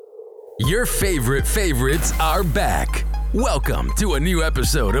Your favorite favorites are back. Welcome to a new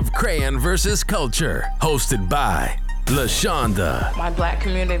episode of Crayon vs. Culture, hosted by LaShonda. My black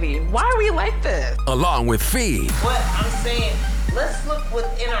community, why are we like this? Along with Fee. But I'm saying, let's look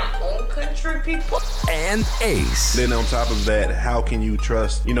within our own country, people. And Ace. Then on top of that, how can you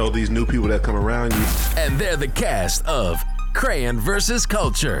trust, these new people that come around you? And they're the cast of Crayon vs.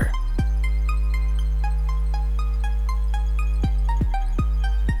 Culture.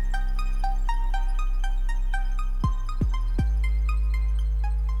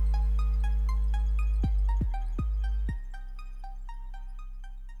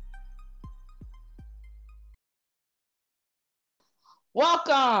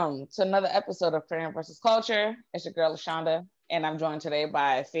 Welcome to another episode of Crayon vs. Culture. It's your girl LaShonda, and I'm joined today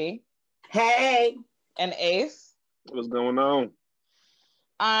by Fee. Hey. And Ace. What's going on?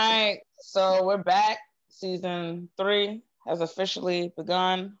 All right, so we're back. Season 3 has officially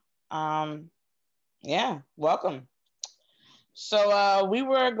begun. Welcome. So we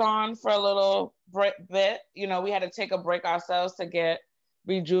were gone for a little bit. We had to take a break ourselves to get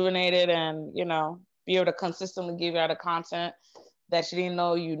rejuvenated and, be able to consistently give you all the content that you didn't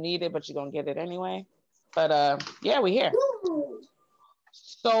know you needed, but you're gonna get it anyway. But we're here.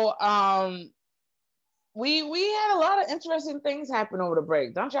 So we had a lot of interesting things happen over the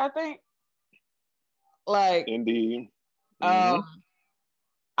break, don't y'all think? Like, indeed. I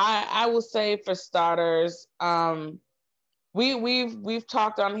will say, for starters, we've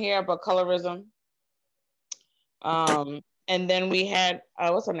talked on here about colorism. And then we had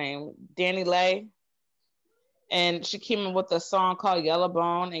what's her name? Danny Lay. And she came in with a song called Yellow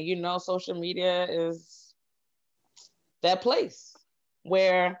Bone. And social media is that place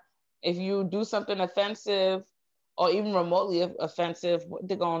where if you do something offensive or even remotely offensive, what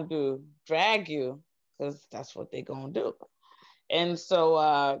they're going to do? Drag you, because that's what they're going to do. And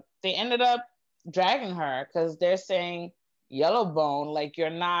so they ended up dragging her because they're saying yellow bone, like you're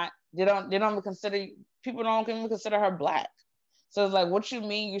not, they don't even consider, people don't even consider her black. So it's like, what you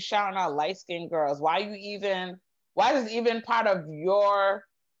mean you shouting out light-skinned girls? Why is it even part of your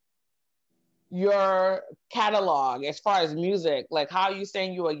catalog as far as music? Like, how are you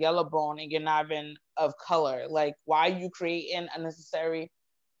saying you're a yellow bone and you're not even of color? Like, why are you creating unnecessary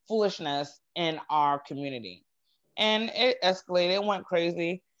foolishness in our community? And it escalated, it went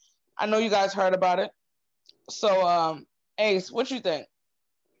crazy. I know you guys heard about it. So, Ace, what you think?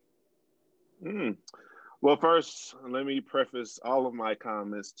 Well, first, let me preface all of my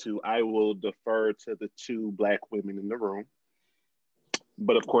comments to I will defer to the two black women in the room.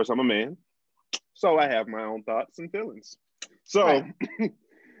 But of course, I'm a man, so I have my own thoughts and feelings. So, right.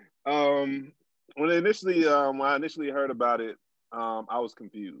 When I initially heard about it, I was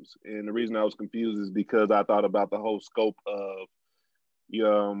confused. And the reason I was confused is because I thought about the whole scope of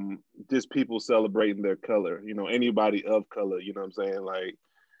just people celebrating their color, anybody of color, you know what I'm saying? Like,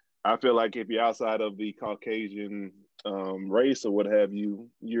 I feel like if you're outside of the Caucasian race or what have you,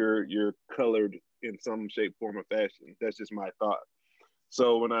 you're colored in some shape, form, or fashion. That's just my thought.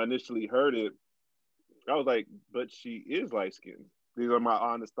 So when I initially heard it, I was like, but she is light-skinned. These are my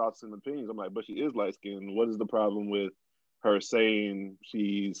honest thoughts and opinions. I'm like, but she is light-skinned. What is the problem with her saying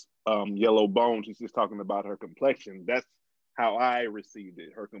she's yellow bone? She's just talking about her complexion. That's how I received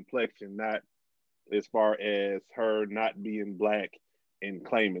it, her complexion, not as far as her not being black and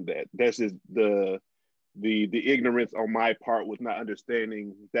claiming that. That's just the ignorance on my part with not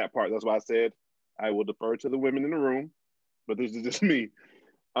understanding that part. That's why I said I will defer to the women in the room, but this is just me.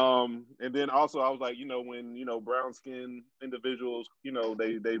 And then also I was like, when brown skinned individuals,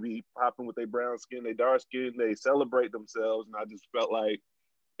 they be popping with their brown skin, they dark skin, they celebrate themselves, and I just felt like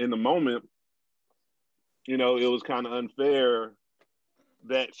in the moment, it was kind of unfair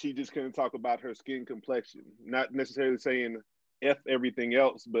that she just couldn't talk about her skin complexion, not necessarily saying F everything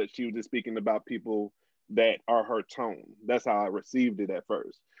else, but she was just speaking about people that are her tone. That's how I received it at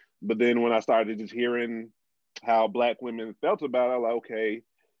first. But then when I started just hearing how black women felt about it, I was like, okay,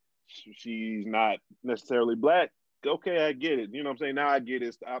 she's not necessarily black. Okay, I get it. You know what I'm saying? Now I get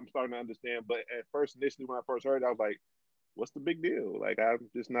it. I'm starting to understand. But at first, initially, when I first heard it, I was like, what's the big deal? Like, I'm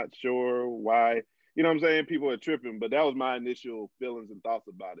just not sure why, you know what I'm saying? People are tripping. But that was my initial feelings and thoughts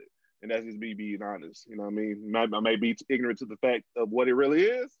about it. And that's just me being honest. You know what I mean? I may be ignorant to the fact of what it really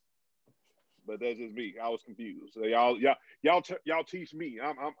is, but that's just me. I was confused. So y'all teach me.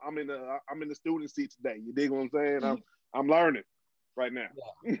 I'm in the student seat today. You dig what I'm saying? I'm learning right now.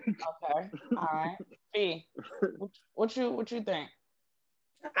 Yeah. Okay. All right. Fee, what you think?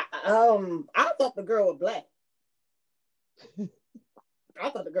 I thought the girl was black. I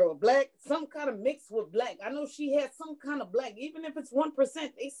thought the girl was black, some kind of mix with black. I know she had some kind of black, even if it's 1%.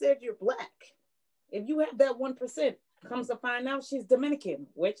 They said you're black. If you have that 1%, comes to find out she's Dominican,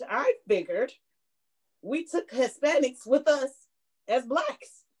 which I figured we took Hispanics with us as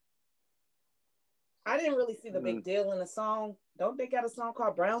blacks. I didn't really see the big deal in the song. Don't they got a song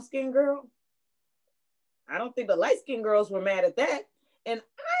called Brown Skin Girl? I don't think the light skinned girls were mad at that. And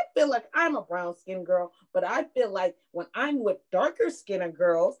I feel like I'm a brown skinned girl, but I feel like when I'm with darker skinned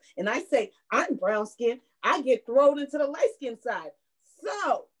girls and I say I'm brown skinned, I get thrown into the light skinned side.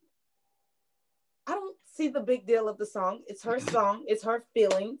 So I don't see the big deal of the song. It's her song, it's her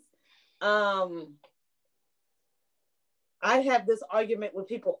feelings. I have this argument with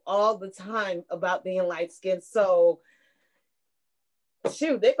people all the time about being light skinned. So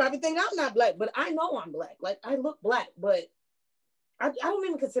shoot, they probably think I'm not black, but I know I'm black. Like I look black, but I don't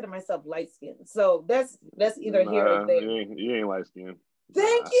even consider myself light skinned. So that's either here or there. You ain't light skinned.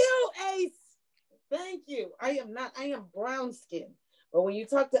 Thank you, Ace. Thank you. I am brown skinned. But when you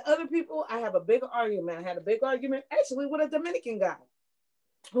talk to other people, I have a big argument. I had a big argument actually with a Dominican guy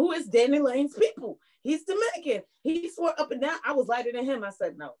who is Danny Lane's people. He's Dominican. He swore up and down I was lighter than him. I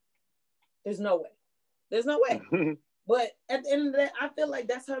said, no, there's no way. There's no way. But at the end of the day, I feel like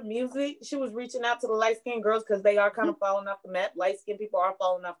that's her music. She was reaching out to the light-skinned girls because they are kind of falling off the map. Light-skinned people are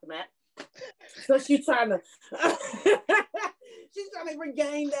falling off the map. So she's trying to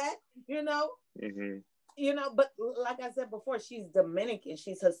regain that, you know? Mm-hmm. You know, but like I said before, she's Dominican,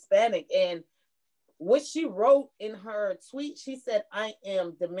 she's Hispanic. And what she wrote in her tweet, she said, I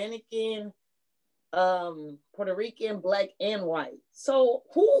am Dominican, Puerto Rican, black, and white. So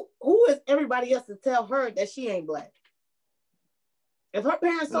who is everybody else to tell her that she ain't black? If her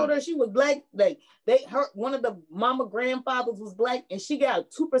parents told her she was black, one of the mama grandfathers was black, and she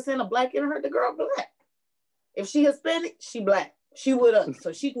got 2% of black in her, the girl black. If she Hispanic, she black. She with us,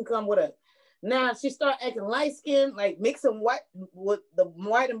 so she can come with us. Now she start acting light skinned, like mixing white with the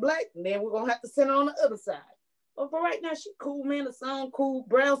white and black, and then we're gonna have to send her on the other side. But for right now, she cool, man. The song cool,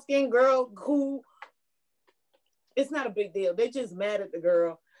 brown skin girl, cool. It's not a big deal. They just mad at the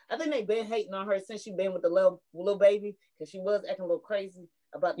girl. I think they've been hating on her since she been with the little baby, because she was acting a little crazy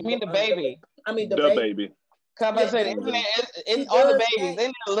about the baby. The baby. Come on, say it's all the babies. They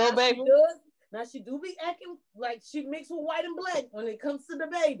need a little baby. Now she do be acting like she mixed with white and black when it comes to the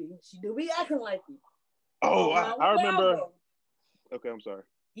baby. She do be acting like it. Oh, I remember. Okay, I'm sorry.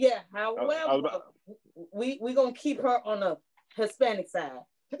 Yeah, however, we gonna keep her on the Hispanic side.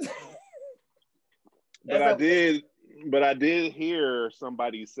 But I did hear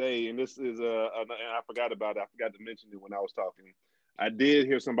somebody say, and this is and I forgot about it. I forgot to mention it when I was talking. I did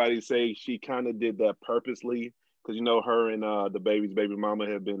hear somebody say she kind of did that purposely because her and the baby's baby mama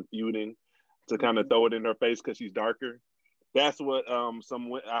have been feuding to kind of throw it in her face because she's darker. That's what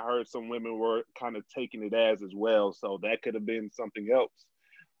I heard some women were kind of taking it as well. So that could have been something else.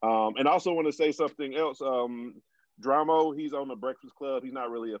 And I also want to say something else. Dramo, he's on the Breakfast Club. He's not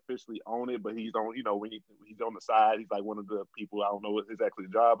really officially on it, but he's on, when he's on the side, he's like one of the people. I don't know what his actual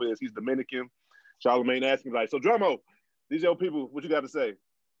job is. He's Dominican. Charlamagne asked me, like, so Dramo, these your people, what you got to say?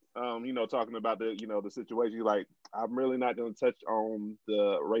 Talking about the situation. Like, I'm really not going to touch on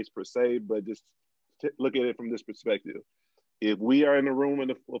the race per se, but just look at it from this perspective. If we are in a room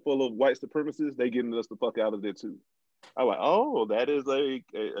full of white supremacists, they getting us the fuck out of there too. I'm like, oh, that is a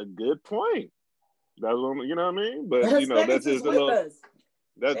good point. That's you know what I mean? But that's just a little.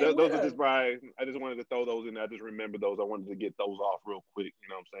 Those are just I just wanted to throw those in there. I just remember those. I wanted to get those off real quick. You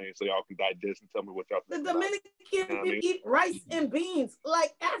know what I'm saying? So y'all can digest and tell me what y'all think. The Dominicans eat rice and beans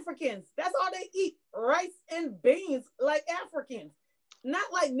like Africans. That's all they eat. Rice and beans like Africans.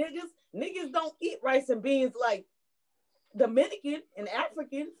 Not like niggas. Niggas don't eat rice and beans like Dominican and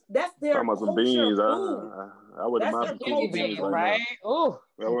Africans. That's their culture. Some beans. I wouldn't mind some kidney beans right now.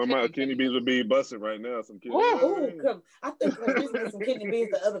 Oh, my kidney beans would be busting right now. Some kidney beans. I think I just made some kidney beans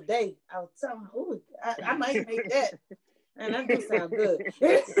the other day. I was telling I might make that. And that do sound good.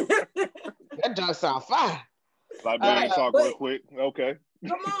 That does sound fine. Liberian talk real quick. Okay.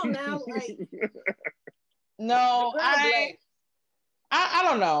 Come on now. Like, no, I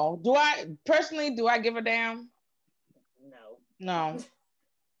don't know. Do I give a damn? No.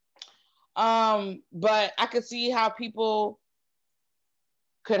 But I could see how people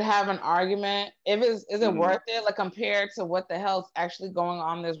could have an argument. Is it worth it? Like compared to what the hell's actually going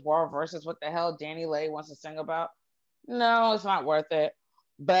on in this world versus what the hell Danny Lay wants to sing about? No, it's not worth it.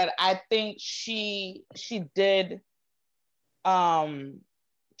 But I think she did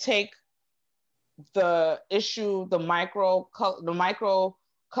take the issue, the micro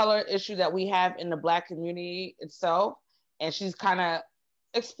color issue that we have in the Black community itself, and she's kind of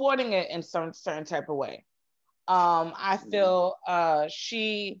exploiting it in some certain type of way. I feel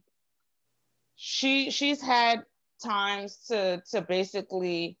she's had times to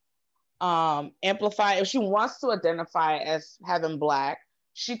basically amplify. If she wants to identify as having Black,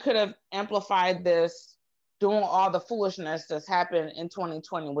 she could have amplified this doing all the foolishness that's happened in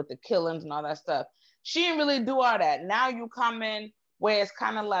 2020 with the killings and all that stuff. She didn't really do all that. Now you come in where it's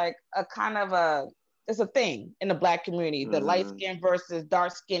kind of like it's a thing in the Black community, the light skin versus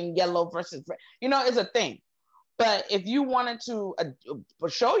dark skin, yellow versus red. It's a thing. But if you wanted to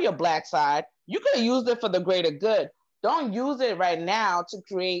show your Black side, you could have used it for the greater good. Don't use it right now to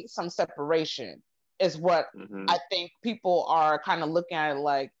create some separation, is what I think people are kind of looking at it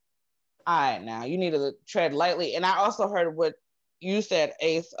like, all right, now you need to tread lightly. And I also heard what you said,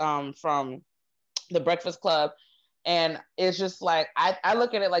 Ace, from the Breakfast Club. And it's just like, I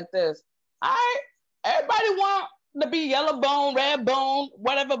look at it like this. All right, everybody want to be yellow bone, red bone,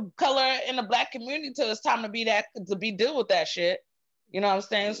 whatever color in the Black community till it's time to be deal with that shit. You know what I'm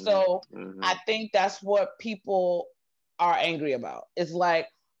saying? So I think that's what people are angry about. It's like,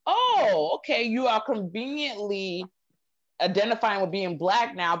 oh, okay, you are conveniently identifying with being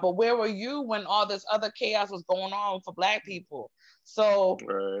Black now, but where were you when all this other chaos was going on for Black people? So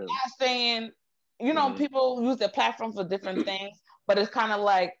I'm not saying, people use their platform for different things, but it's kind of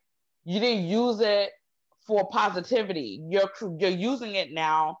like you didn't use it for positivity. You're using it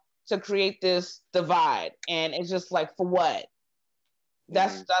now to create this divide, and it's just like, for what?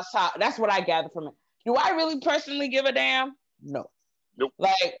 That's what I gather from it. Do I really personally give a damn? No. Nope.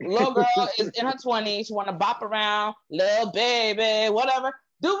 Like, little girl is in her 20s, she want to bop around, little baby, whatever.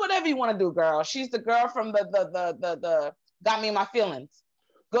 Do whatever you want to do, girl. She's the girl from the Got Me in My Feelings.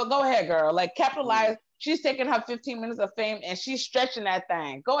 Go ahead, girl. Like, capitalize. She's taking her 15 minutes of fame and she's stretching that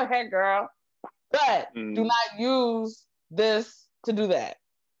thing. Go ahead, girl. But do not use this to do that.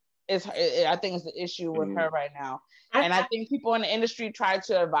 I think it's the issue with her right now. And I think people in the industry tried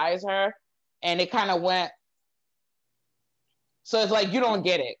to advise her, and it kind of went. So it's like, you don't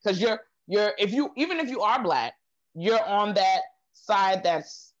get it, because even if you are Black, you're on that side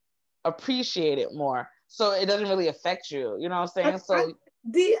that's appreciated more. So it doesn't really affect you. You know what I'm saying?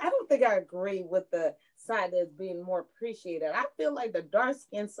 I don't think I agree with the side that's being more appreciated. I feel like the dark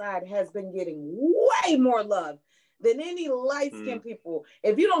skin side has been getting way more love than any light-skinned people.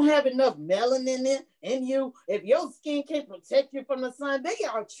 If you don't have enough melanin in you, if your skin can't protect you from the sun, they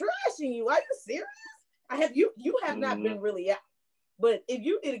are trashing you. Are you serious? You have not been really out. But if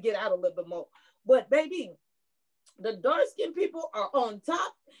you need to get out a little bit more. But baby, the dark-skinned people are on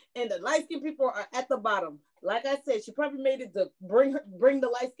top and the light-skinned people are at the bottom. Like I said, she probably made it to bring the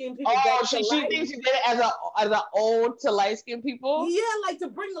light-skinned people back to light. She thinks she did it as an ode to light-skinned people? Yeah, like to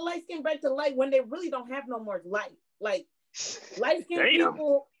bring the light-skinned back to light when they really don't have no more light. Like, light-skinned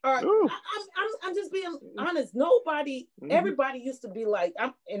people are, I'm just being honest. Everybody used to be like,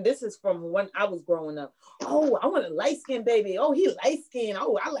 and this is from when I was growing up. Oh, I want a light-skinned baby. Oh, he light-skinned.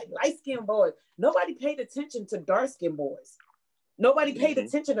 Oh, I like light-skinned boys. Nobody paid attention to dark-skinned boys. Nobody paid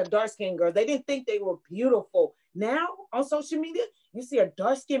attention to dark-skinned girls. They didn't think they were beautiful. Now, on social media, you see a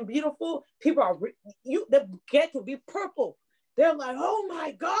dark-skinned beautiful, people are, the cat could be purple. They're like, oh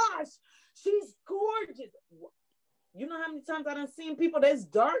my gosh, she's gorgeous. You know how many times I done seen people that's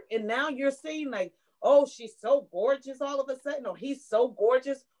dark, and now you're saying like, oh, she's so gorgeous all of a sudden, or he's so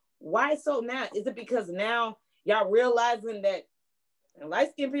gorgeous. Why so now? Is it because now y'all realizing that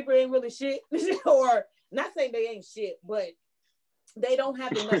light-skinned people ain't really shit? Or not saying they ain't shit, but they don't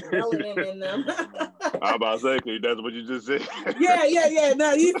have enough melanin in them. I'm about to say, that's what you just said. Yeah.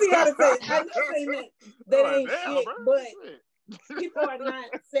 Now you see how to say it. I'm not saying that ain't shit, but people are not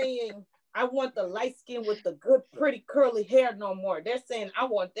saying, I want the light skin with the good, pretty, curly hair no more. They're saying, I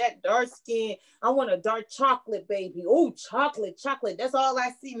want that dark skin. I want a dark chocolate baby. Oh, chocolate. That's all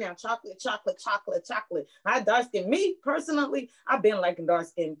I see now. Chocolate. I dark skin. Me, personally, I've been liking dark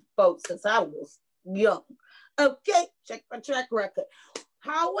skin folks since I was young. Okay, check my track record.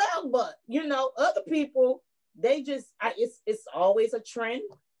 However, other people, they just, it's always a trend.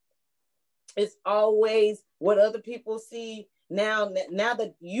 It's always what other people see. Now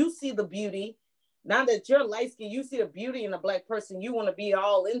that you see the beauty, now that you're light skinned, you see the beauty in a Black person, you want to be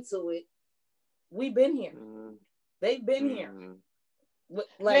all into it. We've been here. They've been here.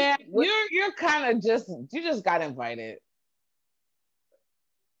 Like, you're kind of you just got invited.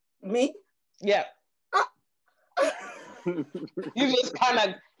 Me? Yeah. You're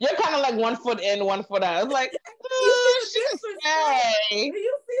kind of like 1 foot in, 1 foot out. It's like, you see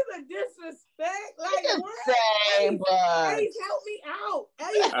the disrespect? Like, what? Say, but Ace, help me out.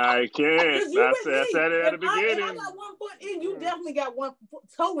 ice. I can't. Because you I with said, me. it at the If I beginning. got 1 foot in, you definitely got 1 foot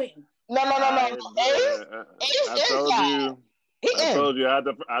toe in. No. Ace I told inside. you. He I in. told you.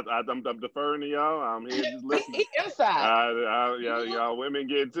 I'm deferring to y'all. I'm here just listening. He inside. Y'all women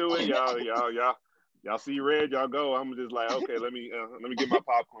get into it. Y'all see red. Y'all go. I'm just like, okay, let me get my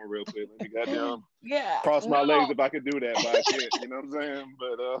popcorn real quick. Let me goddamn cross my legs if I could do that, but I can't. You know what I'm saying?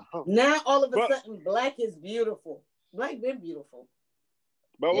 But now all of a sudden, black is beautiful. Black been beautiful.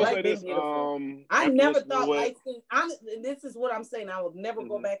 But we'll say this. I never thought light skin. This is what I'm saying. I will never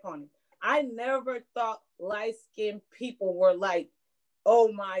go back on it. I never thought light skinned people were like,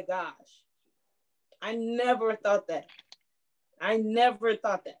 oh my gosh. I never thought that.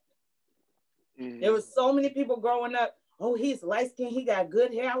 There was so many people growing up. Oh, he's light skinned. He got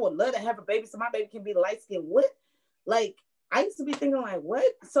good hair. I would love to have a baby so my baby can be light skinned. What? Like, I used to be thinking like, what?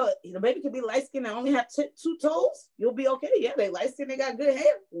 So the baby can be light skinned and only have 2 toes? You'll be okay. Yeah, they light skinned. They got good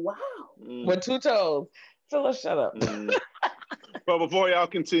hair. Wow. With 2 toes. Phyllis, shut up. But before y'all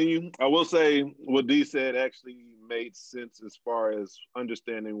continue, I will say what Dee said actually made sense as far as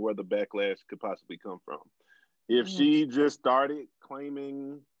understanding where the backlash could possibly come from. If she just started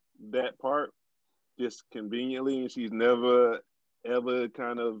claiming that part just conveniently and she's never ever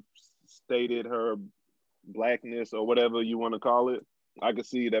kind of stated her blackness or whatever you want to call it, I can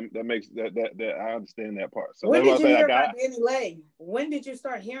see that makes that I understand that part. So when did you hear about Danny Lay? When did you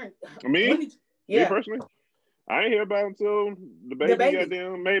start hearing? Me? Me personally? I ain't hear about it until the baby.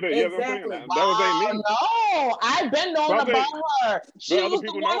 Goddamn made it. Exactly. That was ain't me. No, I've been knowing about her. She was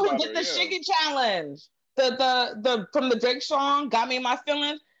the one who did the Shiggy challenge. The from the Drake song, Got Me in My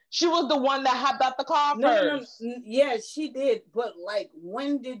Feelings. She was the one that hopped out the car first. No. Yeah, she did. But like,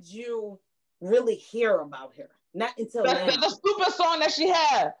 when did you really hear about her? Not until now. The stupid song that she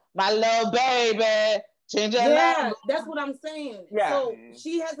had, My Little Baby. Change your name. That's what I'm saying. Yeah. So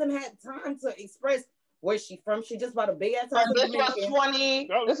she hasn't had time to express where's she from. She just bought a big ass house in Dominican.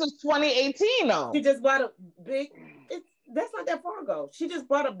 This is 2018 though. She just bought a big. That's not that far ago. She just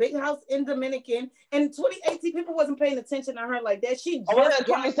bought a big house in Dominican. And 2018, people wasn't paying attention to her like that. She just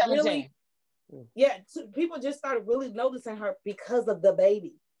 2017. People just started really noticing her because of the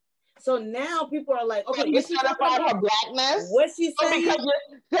baby. So now people are like, okay, you certified her blackness? What's she saying?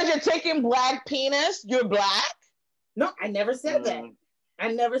 Because you're taking black penis, you're black? No, I never said that.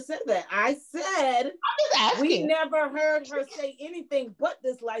 I never said that. I said we never heard her say anything but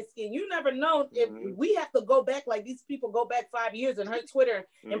this light skin. You never know if we have to go back like these people go back 5 years on her Twitter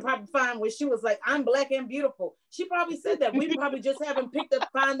and probably find where she was like, I'm black and beautiful. She probably said that. We probably just haven't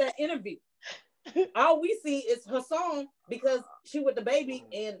find that interview. All we see is her song because she with the baby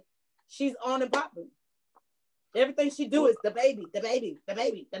and she's on and popping. Everything she do is the baby.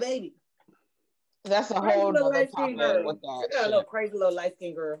 That's a whole light skin girl. She got a little crazy little light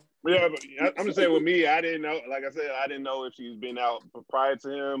skin girl. Yeah, but I'm just saying with me, I didn't know. Like I said, I didn't know if she's been out prior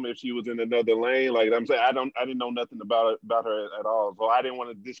to him, if she was in another lane. Like I'm saying, I didn't know nothing about her at all. So I didn't want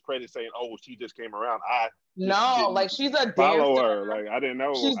to discredit saying, "Oh, she just came around." Like she's a follow dancer. her. Like I didn't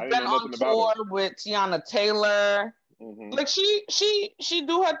know. She's I didn't been know nothing on about tour her. with Tiana Taylor. Like she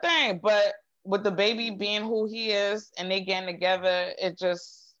do her thing, but with the baby being who he is and they getting together, it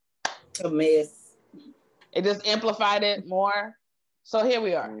just a mess. It just amplified it more. So here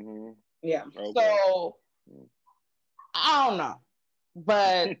we are. Yeah. Okay. So I don't know,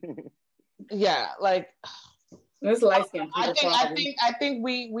 but yeah, like it's light skin. I think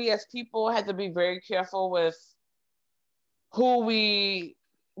we as people have to be very careful with who we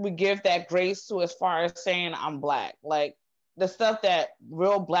give that grace to as far as saying I'm black. Like the stuff that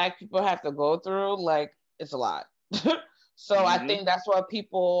real black people have to go through, like it's a lot. So I think that's why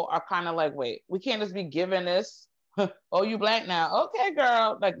people are kind of like, wait, we can't just be giving this. Oh, you black now? Okay,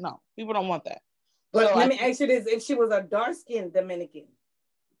 girl. Like, no, people don't want that. But so let me ask you this: if she was a dark-skinned Dominican,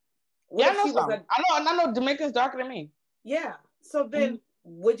 I know Dominicans darker than me. Yeah. So then,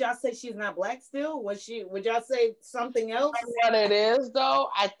 would y'all say she's not black still? Would y'all say something else? What it is, though,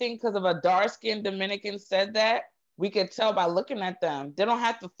 I think because of a dark-skinned Dominican said that, we could tell by looking at them. They don't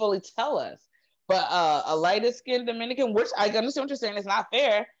have to fully tell us. But a lighter skinned Dominican, which I understand what you're saying, is not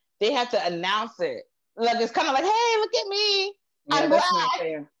fair. They have to announce it. Like it's kind of like, hey, look at me. Yeah, I'm that's black. not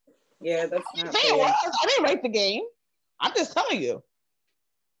fair. Yeah, that's not fair. I didn't write the game. I'm just telling you.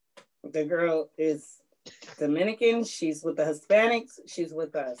 The girl is Dominican. She's with the Hispanics. She's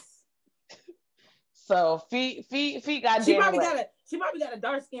with us. So Fee got. She probably got a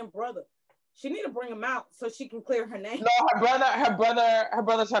dark skinned brother. She need to bring him out so she can clear her name. No, her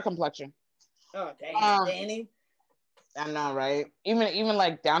brother's her complexion. Oh, dang, Danny. I know, right? Even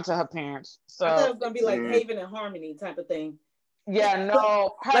like down to her parents. So I thought it was gonna be like Haven and Harmony type of thing. Yeah,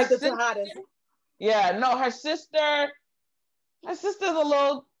 no, her like the sister. Tejadas. Yeah, no, her sister. Her sister's a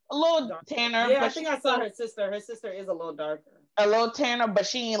little tanner. Yeah, but I think I saw her sister. Her sister is a little darker. A little tanner, but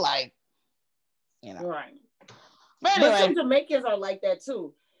she ain't like, Right. But anyway, but some Jamaicans are like that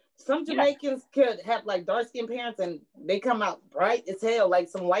too. Some Jamaicans could have like dark skinned parents and they come out bright as hell, like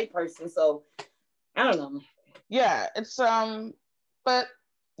some white person. So I don't know. Yeah, it's but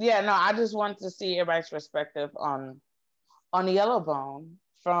yeah, no, I just wanted to see everybody's perspective on the yellow bone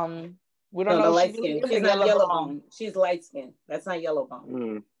from we don't know the light skin. She's not yellow bone. She's light skin. That's not yellow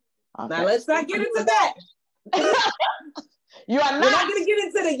bone. Okay. Now let's not get into that. You are not. We're not gonna get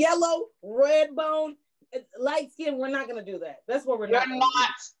into the yellow, red bone, light skin. We're not gonna do that. That's what we're not. You're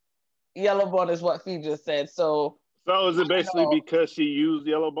not. Yellow bone is what Fee just said. So is it basically because she used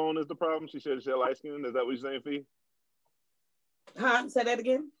yellow bone is the problem? She said light skin. Is that what you're saying, Fee? Huh? Say that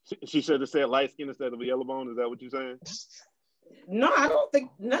again. She should have said light skin instead of a yellow bone. Is that what you're saying? No, I don't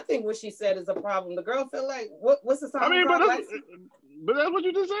think nothing what she said is a problem. The girl felt like what's the song? I mean, but that's what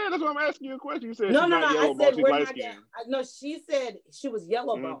you just said. That's why I'm asking you a question. You said no. Yellow bone, she's light skin. No, she said she was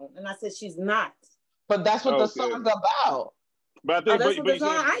yellow bone, and I said she's not. But that's what the song's about. But I think,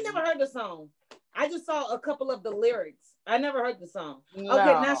 I never heard the song. I just saw a couple of the lyrics. I never heard the song. No.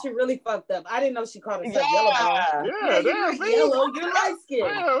 Okay, now she really fucked up. I didn't know she called herself yellow bone. Yeah, you're not yellow. You're light skin.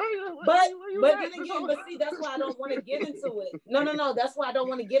 But see, that's why I don't want to get into it. No. That's why I don't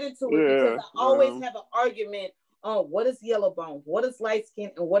want to get into it because I always have an argument on what is yellow bone, what is light skin,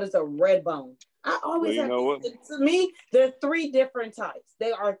 and what is a red bone. I always have to me, there are three different types.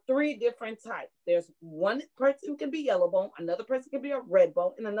 There are three different types. There's one person who can be yellow bone, another person can be a red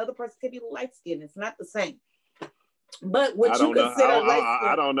bone, and another person can be light skin. It's not the same. But what you consider light skin,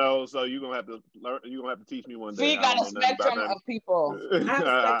 I don't know. So you're gonna have to learn. You're gonna have to teach me one day. Fee got a spectrum of people.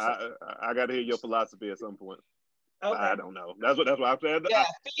 I got to hear your philosophy at some point. Okay. I don't know. That's why I said.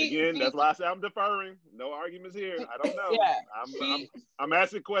 Yeah, that's why I said I'm deferring. No arguments here. I don't know. Yeah, I'm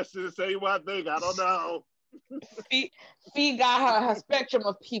asking questions to say what I think. I don't know. Fee got her spectrum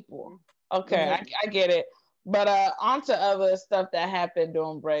of people. Okay, I get it. But on to other stuff that happened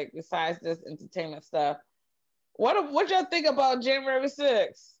during break besides this entertainment stuff. What y'all think about January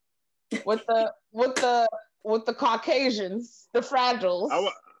 6th with the Caucasians, the Fragiles?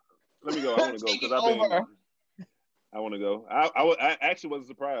 Let me go. I want to go because I want to go. I actually wasn't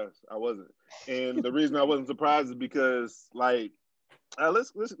surprised. I wasn't, and the reason I wasn't surprised is because, like,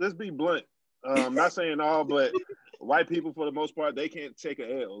 let's be blunt. I'm not saying all, but white people for the most part they can't take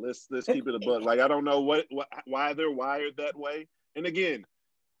a L. Let's keep it a buck. Like I don't know why they're wired that way. And again,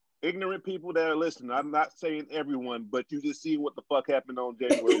 ignorant people that are listening. I'm not saying everyone, but you just see what the fuck happened on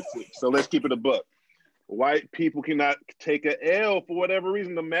January 6th. So let's keep it a buck. White people cannot take a L for whatever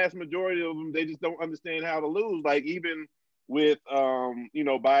reason. The mass majority of them, they just don't understand how to lose. Like even with,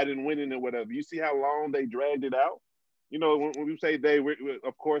 Biden winning and whatever, you see how long they dragged it out. You know, when we say they,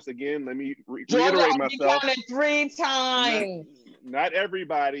 of course, again, let me reiterate myself. 3 times. Not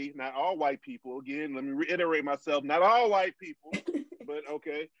everybody, not all white people. Again, let me reiterate myself. Not all white people, but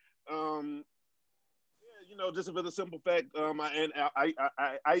okay. Just for the simple fact,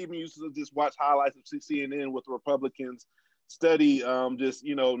 I even used to just watch highlights of CNN with Republicans study,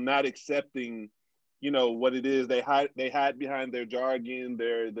 not accepting, what it is. They hide behind their jargon,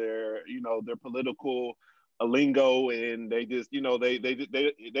 their political lingo, and they just,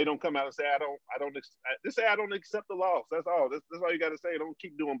 they don't come out and say, I don't accept the loss. That's all. That's all you got to say. Don't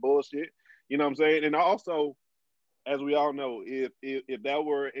keep doing bullshit. You know what I'm saying? And also, as we all know, if that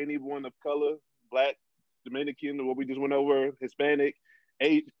were anyone of color, Black, Dominican, or what we just went over, Hispanic,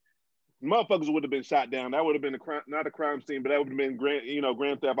 motherfuckers would have been shot down. That would have been not a crime scene, but that would have been Grand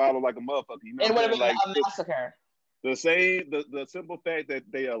Theft Auto like a motherfucker. It would have been a massacre. The simple fact that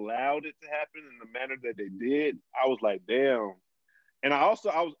they allowed it to happen in the manner that they did, I was like, damn. And I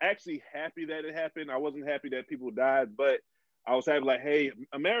was actually happy that it happened. I wasn't happy that people died, but I was happy like, hey,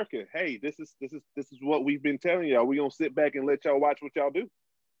 America, hey, this is what we've been telling y'all. We're gonna sit back and let y'all watch what y'all do.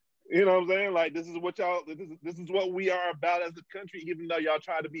 You know what I'm saying? Like this is what we are about as a country, even though y'all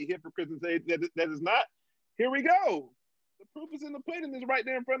try to be hypocrites and say that is not. Here we go. The proof is in the pudding. It's right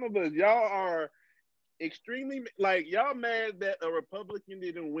there in front of us. Y'all are extremely y'all mad that a Republican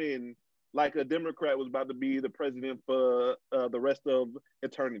didn't win, like a Democrat was about to be the president for the rest of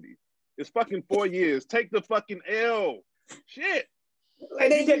eternity. It's fucking 4 years. Take the fucking L. Shit. Like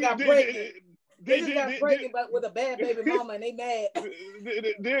they just got pregnant. They just got pregnant, but with a bad baby mama, and they mad.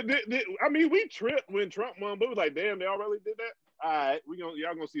 I mean, we tripped when Trump won, but it was like, damn, they already did that. All right,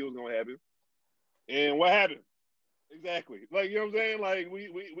 y'all gonna see what's gonna happen. And what happened? Exactly. Like, you know what I'm saying? Like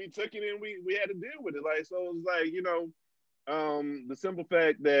we took it and we had to deal with it. Like, so it was like, The simple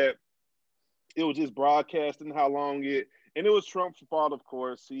fact that it was just broadcasting how long and it was Trump's fault, of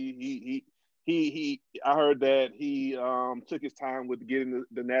course. He I heard that he took his time with getting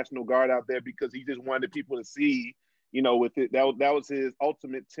the National Guard out there because he just wanted people to see, with it. That was his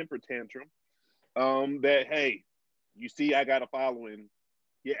ultimate temper tantrum. That, hey, you see, I got a following.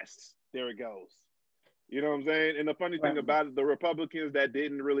 Yes, there it goes. You know what I'm saying? And the funny thing about it, the Republicans that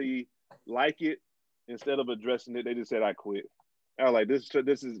didn't really like it, instead of addressing it, they just said, I quit. I was like,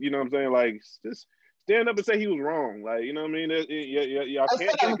 this is, you know what I'm saying? Like, just stand up and say he was wrong. Like, you know what I mean? Y'all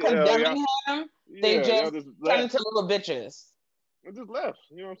can't Instead of condemning him, they just turned into little bitches. I just left.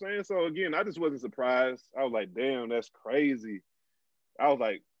 You know what I'm saying? So again, I just wasn't surprised. I was like, damn, that's crazy. I was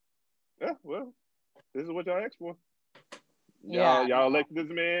like, yeah, well, this is what y'all asked for. Y'all elected this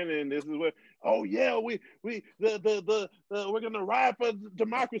man, and this is what. Oh yeah, we're gonna ride for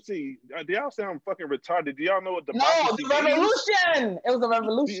democracy. Do y'all sound fucking retarded? Do y'all know what democracy means? No, the revolution. It was a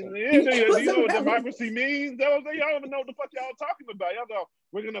revolution. Do you know what democracy means? Y'all don't even know what the fuck y'all talking about. Y'all go,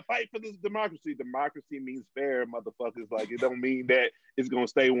 we're gonna fight for this democracy. Democracy means fair, motherfuckers. Like, it don't mean that it's gonna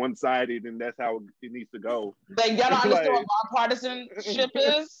stay one-sided and that's how it needs to go. Like, y'all don't understand what bipartisanship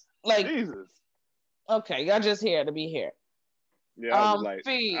is? Like, Jesus. Okay, y'all just here to be here. Yeah, I was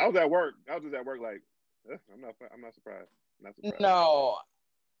I was at work. I was just at work like, I'm not surprised. No,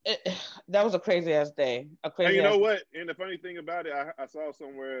 that was a crazy ass day. And you know what? And the funny thing about it, I saw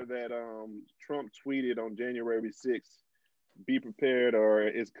somewhere that Trump tweeted on January 6th, be prepared or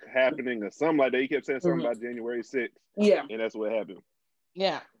it's happening or something like that. He kept saying something about January 6th. Yeah. And that's what happened.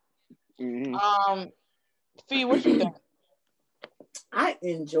 Yeah. Mm-hmm. Fee, what you think? I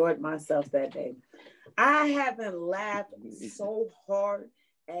enjoyed myself that day. I haven't laughed so hard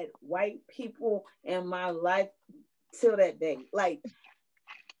at white people in my life till that day. Like,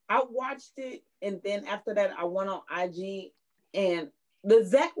 I watched it, and then after that, I went on IG, and the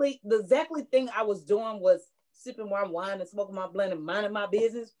exactly thing I was doing was sipping my wine and smoking my blunt and minding my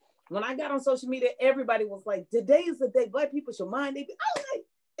business. When I got on social media, everybody was like, "Today is the day black people should mind their." I was like,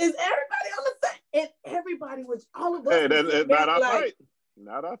 "Is everybody on the same?" And everybody was, all of us. Hey, that's not our fight.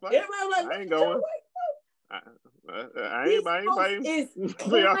 Not our fight. Everybody was like, I ain't going. I ain't fighting. Is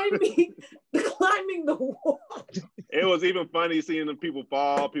climbing the wall. It was even funny seeing the people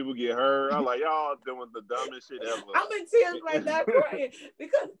fall, people get hurt. I'm like, y'all doing the dumbest shit ever. I'm in tears right now crying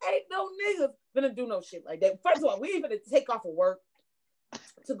because ain't no niggas gonna do no shit like that. First of all, we ain't gonna take off of work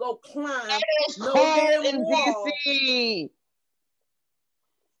to go climb no damn wall. DC.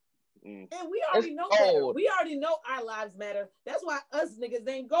 And we already know better. We already know our lives matter. That's why us niggas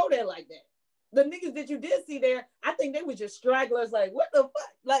ain't go there like that. The niggas that you did see there, I think they were just stragglers. Like, what the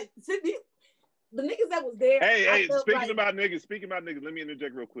fuck? Like, the niggas that was there. Hey, speaking about niggas, let me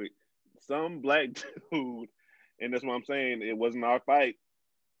interject real quick. Some black dude, and that's what I'm saying, it wasn't our fight.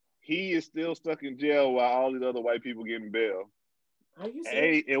 He is still stuck in jail while all these other white people getting bail. Are you serious?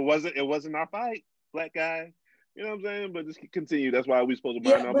 Hey, it wasn't our fight, black guy. You know what I'm saying? But just continue. That's why we supposed to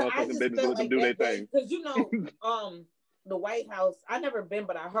mind our motherfucking business and let them do their thing. Because the White House, I never been,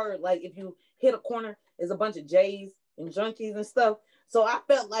 but I heard like if you hit a corner, there's a bunch of J's and junkies and stuff. So I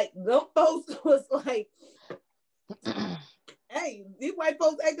felt like them folks was like, hey, these white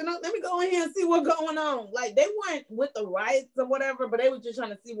folks acting up. Let me go in here and see what's going on. Like, they weren't with the riots or whatever, but they were just trying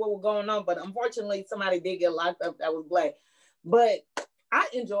to see what was going on. But unfortunately, somebody did get locked up that was black. But I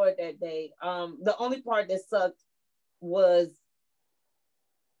enjoyed that day. The only part that sucked was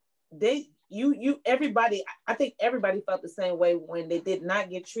everybody, I think everybody felt the same way when they did not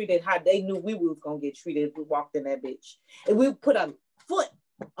get treated how they knew we was gonna get treated if we walked in that bitch. If we put a foot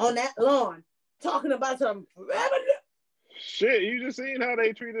on that lawn talking about some shit, you just seen how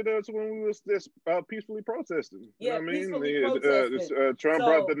they treated us when we was this peacefully protesting. Yeah, you know what I mean? Trump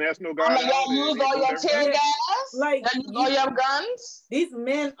brought the National Guard out. Y'all used all your tear gas? Like, all your guns? These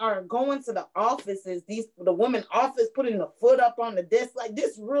men are going to the offices, the women office putting the foot up on the desk, like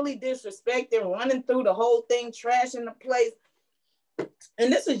this really disrespecting, running through the whole thing, trashing the place. And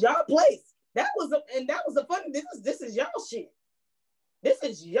this is y'all place. That was a funny, this is y'all shit. This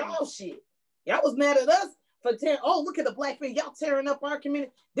is y'all shit. Y'all was mad at us for tearing, look at the black people, y'all tearing up our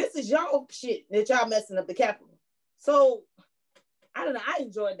community. This is y'all shit that y'all messing up the Capitol. So, I don't know, I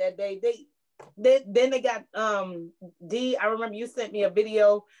enjoyed that day. Then they got, D, I remember you sent me a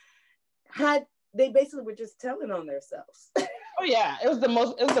video, how they basically were just telling on themselves. Oh yeah, it was the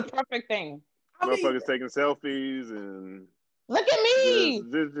perfect thing. Motherfuckers taking selfies and... Look at me.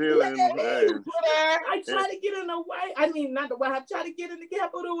 Just look at me. I tried to get in the White. I mean, not the White. I tried to get in the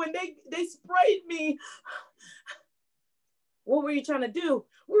Capitol, and they sprayed me. What were you trying to do?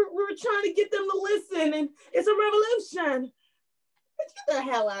 We were trying to get them to listen, and it's a revolution. Get the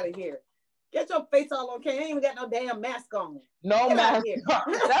hell out of here. Get your face all on camera. You ain't even got no damn mask on. No Get out of mask. here.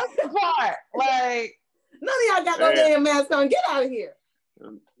 That's the part. Like, none of y'all got no damn mask on. Get out of here.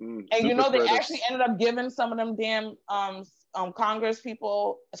 and you know, they actually ended up giving some of them damn Congress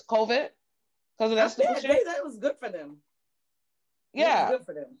people COVID because of that stupid shit. That was good for them. Yeah. Good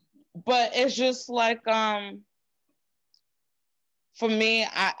for them. But it's just like for me,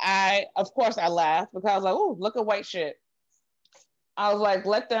 I of course I laughed because I was like, oh, look at white shit. I was like,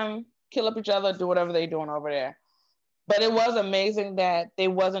 let them kill up each other, do whatever they're doing over there. But it was amazing that they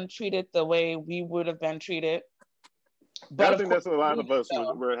wasn't treated the way we would have been treated. But I think that's a lot of us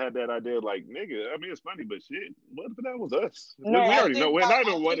had that idea, like, nigga, I mean, it's funny, but shit, what if that was us? No, we already know. I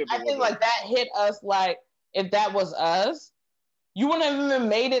think like that hit us like, if that was us, you wouldn't have even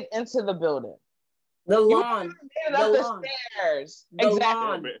made it into the building. The lawn. The stairs.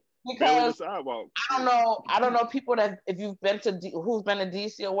 Exactly. Because the sidewalk. I don't know people that, if you've been to who's been to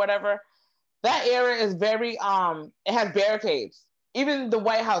DC or whatever, that area is very it has barricades. Even the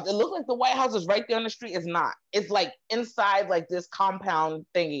White House, it looks like the White House is right there on the street. It's not. It's like inside like this compound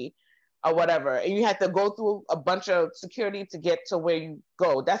thingy or whatever, and you have to go through a bunch of security to get to where you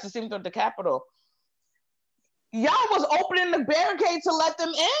go. That's the same thing with the Capitol. Y'all was opening the barricade to let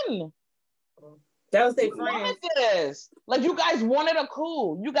them in. That was their friends. This. Like, you guys wanted a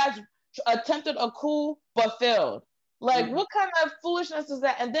coup. You guys attempted a coup, but failed. Like, what kind of foolishness is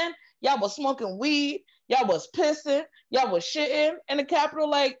that? And then y'all was smoking weed. Y'all was pissing. Y'all was shitting in the Capitol.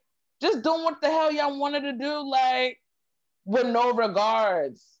 Like, just doing what the hell y'all wanted to do, like, with no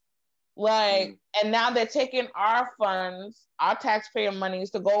regards. Like, and now they're taking our funds, our taxpayer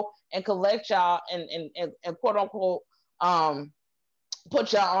monies, to go and collect y'all and quote unquote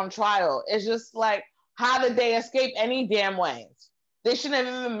put y'all on trial. It's just like, how did they escape any damn ways? They shouldn't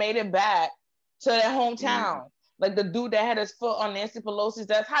have even made it back to their hometown. Like the dude that had his foot on Nancy Pelosi's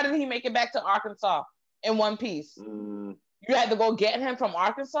desk, how did he make it back to Arkansas in one piece? You had to go get him from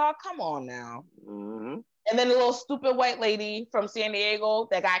Arkansas? Come on now. And then the little stupid white lady from San Diego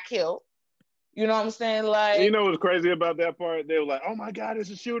that got killed. You know what I'm saying? Like, you know what's crazy about that part? They were like, "Oh my God, it's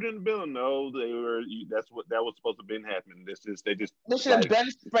a shooting in the building." No, they were. That was supposed to have been happening. They should have been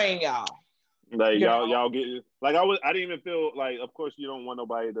spraying y'all. Like y'all get like I didn't even feel like. Of course, you don't want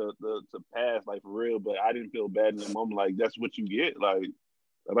nobody to pass like for real, but I didn't feel bad in the moment. Like that's what you get. Like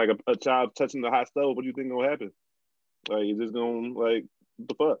a child touching the hot stove. What do you think gonna happen? Like you're just gonna like what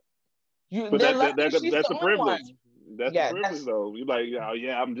the fuck? But that's the privilege. One. That's the privilege, though. You like,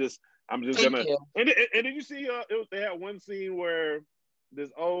 yeah, I'm just gonna. And did you see? They had one scene where this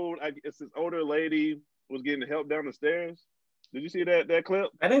older lady was getting help down the stairs. Did you see that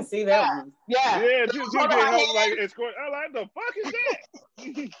clip? I didn't see that one. Yeah. She was getting help like escort. I like, the fuck is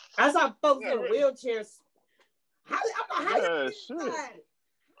that? I saw folks in wheelchairs. How did y'all make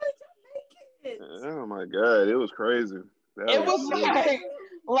it? Oh my God, it was crazy. It was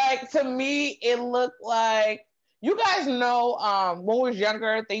like to me, it looked like, you guys know when we was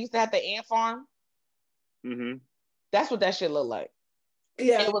younger, they used to have the ant farm. That's what that shit looked like.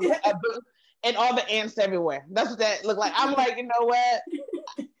 Yeah. It was and all the ants everywhere. That's what that looked like. I'm like, you know what?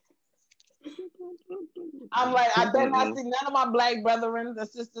 I'm like, I better not see none of my black brothers and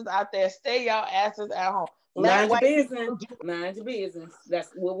sisters out there. Stay y'all asses at home. Mind your business. That's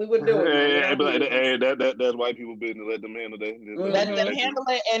what we would do. That's white people business. Let them handle that. Let them handle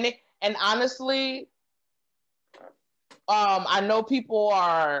it. And honestly, I know people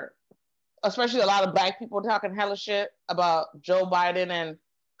are, especially a lot of black people, talking hella shit about Joe Biden and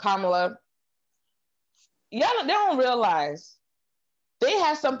Kamala. Yeah, they don't realize they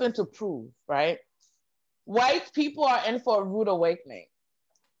have something to prove, right? White people are in for a rude awakening.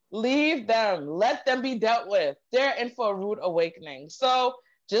 Leave them. Let them be dealt with. They're in for a rude awakening. So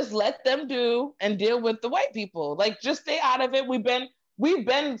just let them do and deal with the white people. Like, just stay out of it. We've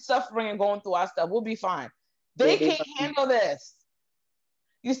been suffering and going through our stuff. We'll be fine. They can't handle this.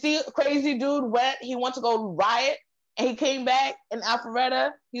 You see, crazy dude he went to go riot, and he came back in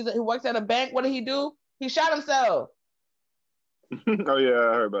Alpharetta. He works at a bank. What did he do? He shot himself. Oh yeah,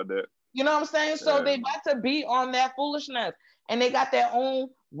 I heard about that. You know what I'm saying? So they about to be on that foolishness, and they got their own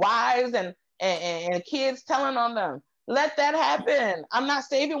wives and kids telling on them. Let that happen. I'm not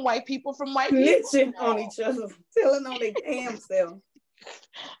saving white people from white people. Snitching on each other, telling on their damn self.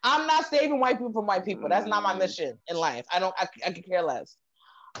 I'm not saving white people from white people. That's not my mission in life. I could care less.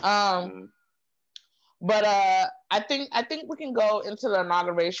 But I think we can go into the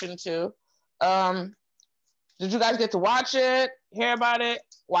inauguration too. Did you guys get to watch it, hear about it,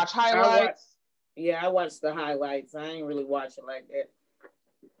 watch highlights? I watched the highlights. I ain't really watch it like that.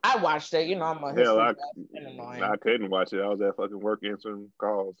 I watched it. You know, I'm a Hell, history buff and annoying. I couldn't watch it. I was at fucking work answering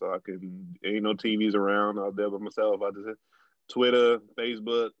calls, so I couldn't. Ain't no TVs around. I was there by myself. I just Twitter,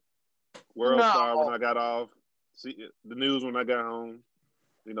 Facebook, World Star when I got off, see the news when I got home.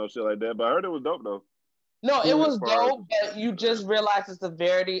 You know, shit like that. But I heard it was dope though. No, it was dope, but you just realize the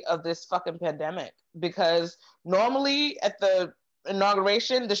severity of this fucking pandemic because normally at the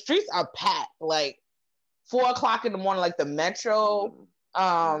inauguration, the streets are packed, like 4:00 in the morning, like the metro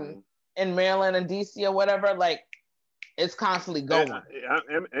in Maryland and DC or whatever, like it's constantly going.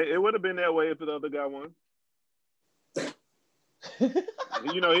 It would have been that way if the other guy won.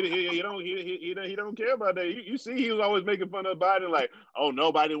 You know, he don't care about that. You see, he was always making fun of Biden, like, oh,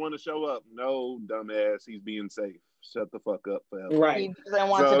 nobody want to show up. No, dumbass, he's being safe. Shut the fuck up, fam. Right. He doesn't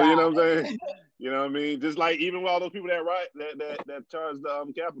want to So die. you know what I'm saying? You know what I mean? Just like even with all those people that charged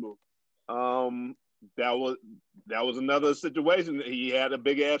the Capitol, that was another situation. He had a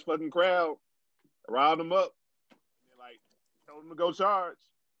big ass fucking crowd, riled him up, and like told him to go charge.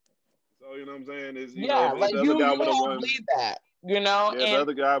 So you know what I'm saying? Is you know, like the other guy would have don't won. believe that, you know. Yeah, and, the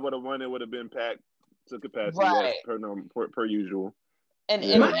other guy would have won. It would have been packed to capacity right. per usual. And,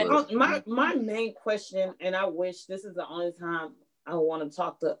 my main question, and I wish this is the only time I want to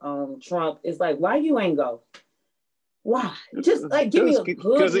talk to Trump, is like, why you ain't go? Why? Just like give me a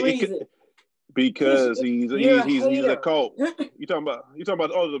good reason. Because he's a cult. You talking about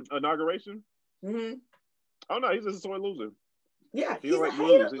the inauguration? Mm-hmm. Oh no, he's just a sore loser. Yeah, he's a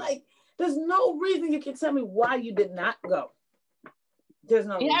hater. Like, there's no reason you can tell me why you did not go. There's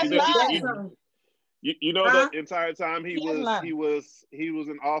no reason. You know, the entire time he was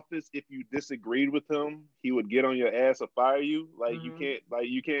in office, if you disagreed with him, he would get on your ass or fire you. Like you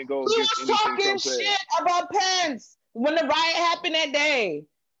can't go against anything. Talking shit about Pence when the riot happened that day.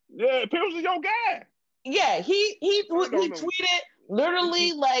 Yeah, Pence was your guy. Yeah, he tweeted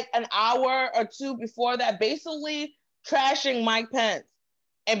literally like an hour or two before that, basically trashing Mike Pence,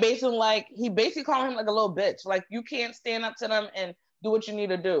 and basically he called him like a little bitch. Like you can't stand up to them and do what you need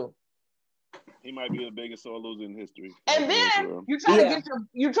to do. He might be the biggest sore loser in history. And then you try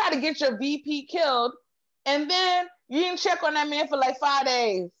to get your VP killed, and then you didn't check on that man for like 5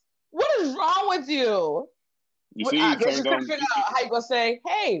 days. What is wrong with you? You see, I just couldn't figure out how you gonna say,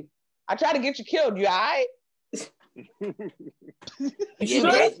 "Hey, I tried to get you killed. You all right?"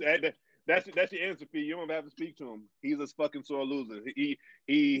 That's your answer, P. You don't have to speak to him. He's a fucking sore loser. He's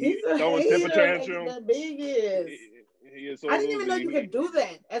throwing temper tantrum. Like the biggest. I didn't even know you could do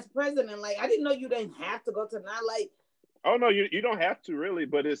that as president. Like I didn't know you didn't have to go to not like. Oh no, you don't have to really,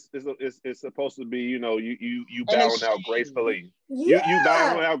 but it's supposed to be, you know, you bowing out gracefully. Yeah. You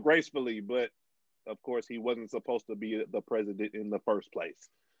bowing out gracefully, but of course he wasn't supposed to be the president in the first place.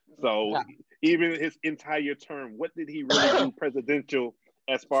 So even his entire term, what did he really do presidential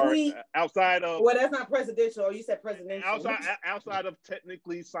as far as outside of? Well, that's not presidential. You said presidential. Outside of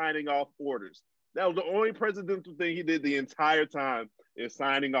technically signing off orders. That was the only presidential thing he did the entire time is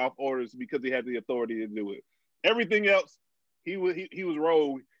signing off orders because he had the authority to do it. Everything else, he was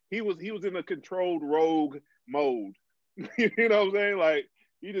rogue. He was in a controlled rogue mode. You know what I'm saying? Like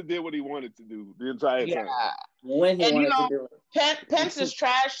he just did what he wanted to do the entire time. When he wanted to do it. Pence is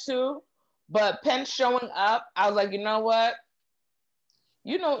trash too, but Pence showing up, I was like, you know what?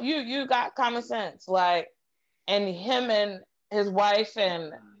 You know, you got common sense. Like, and him and his wife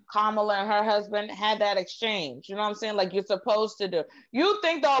and Kamala and her husband had that exchange. You know what I'm saying? Like you're supposed to do. You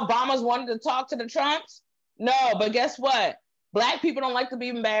think the Obamas wanted to talk to the Trumps? No, but guess what? Black people don't like to be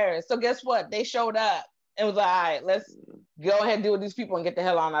embarrassed. So guess what? They showed up. It was like, all right, let's go ahead and deal with these people and get the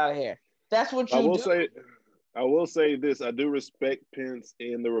hell on out of here. That's what you do. I will say this. I do respect Pence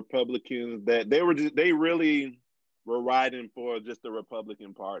and the Republicans that they really were riding for just the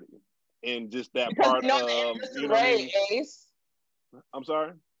Republican Party and just that part of, you know what I mean? Ace. I'm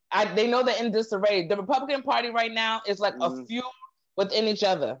sorry? They know they're in disarray. The Republican Party right now is like a feud within each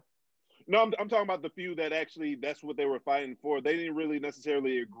other. No, I'm talking about the few that actually that's what they were fighting for. They didn't really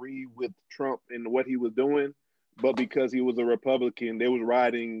necessarily agree with Trump and what he was doing, but because he was a Republican, they was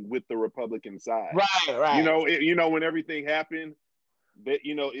riding with the Republican side. Right. You know, when everything happened, that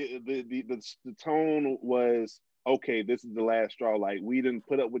the tone was okay. This is the last straw. Like we didn't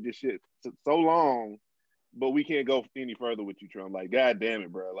put up with this shit so long. But we can't go any further with you, Trump. Like, God damn it,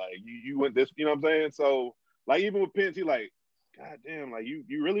 bro. Like, you went this, you know what I'm saying? So, like, even with Pence, he like, God damn, like, you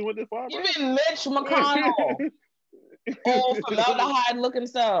really went this far, bro? Even Mitch McConnell. Formaldehyde looking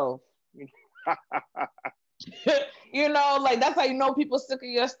self. You know, like, that's how you know people sick of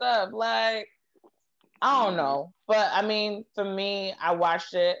your stuff. Like, I don't know. But, I mean, for me, I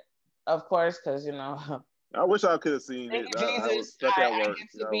watched it, of course, because, you know, I wish I could have seen Thank it. you, I was Jesus. stuck I at work. get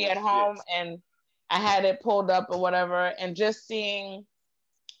to be at home and I had it pulled up or whatever, and just seeing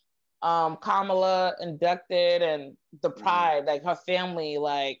Kamala inducted and the pride, like her family,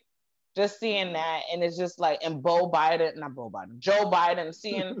 like just seeing that, and it's just like, and Joe Biden,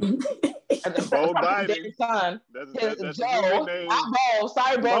 seeing Bo Biden. son, That's a Joe, new name. not Bo,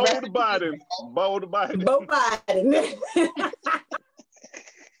 sorry, Bo. Bo Biden. Bo Biden. Bo Biden.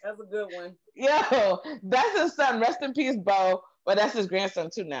 That's a good one. Yo, that's his son. Rest in peace, Bo. But that's his grandson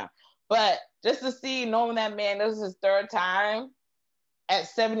too now. But just to see, knowing that man, this is his third time at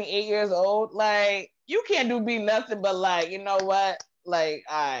 78 years old, like you can't be nothing but like, you know what? Like,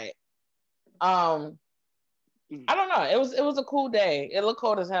 I don't know. It was a cool day. It looked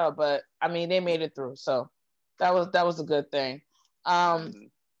cold as hell, but I mean they made it through. So that was a good thing.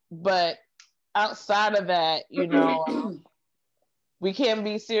 But outside of that, you know, we can't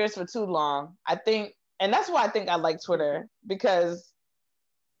be serious for too long. I think, and that's why I think I like Twitter, because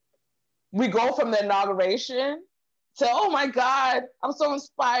we go from the inauguration to, oh my God, I'm so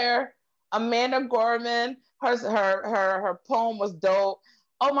inspired. Amanda Gorman, her poem was dope.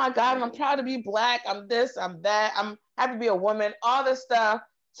 Oh my God, I'm proud to be Black. I'm this, I'm that. I'm happy to be a woman. All this stuff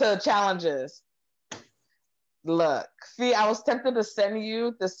to challenges. Look, see, I was tempted to send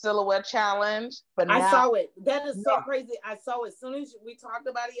you the silhouette challenge, but now, I saw it. That is so crazy. I saw it as soon as we talked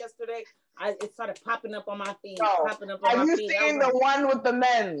about it yesterday. It started popping up on my feed. Have you seen the one with the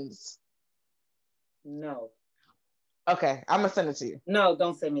men's? No. Okay, I'm gonna send it to you. No,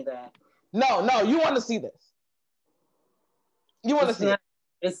 don't send me that. No, you want to see this. You want to see it.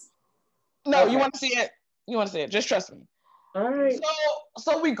 You want to see it. You want to see it. Just trust me. All right.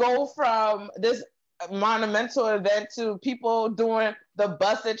 So we go from this monumental event to people doing the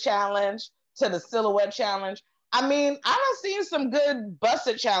busted challenge to the silhouette challenge. I mean, I done seen some good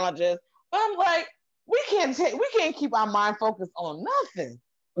busted challenges, but I'm like, we can't keep our mind focused on nothing.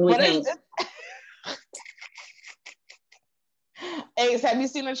 Ace, have you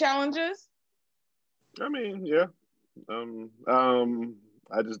seen the challenges? I mean, yeah.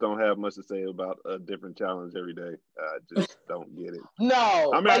 I just don't have much to say about a different challenge every day. I just don't get it.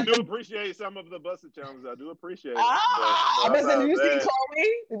 No. I mean, I do appreciate some of the busted challenges. I do appreciate it. Did you see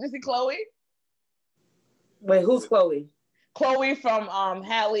Chloe? Did you see Chloe? Wait, who's Chloe? Chloe from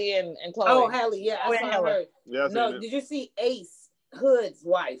Halle and Chloe. Oh, Halle, yeah, I saw her. Yeah, no, did you see Ace Hood's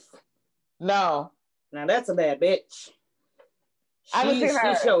wife? No. Now that's a bad bitch. She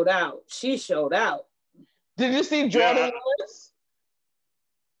showed out. She showed out. Did you see Jordan Woods?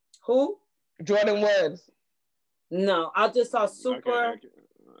 Who? Jordan Woods. No, I just saw Super.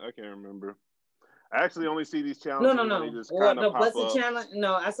 I can't remember. I actually only see these challenges. No. The busted challenge.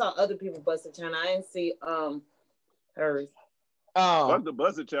 No, I saw other people busted challenge. I didn't see hers. Oh, fuck the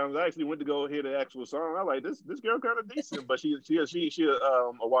busted challenge. I actually went to go hear the actual song. I like this girl kind of decent, but she a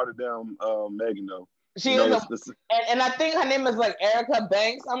watered down Megan though. She is, and I think her name is like Erica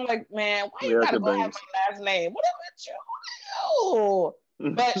Banks. I'm like, man, why you gotta go have my last name? What about you?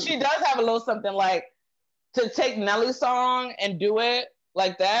 But she does have a little something like to take Nelly's song and do it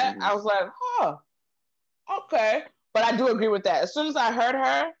like that. I was like, okay. But I do agree with that. As soon as I heard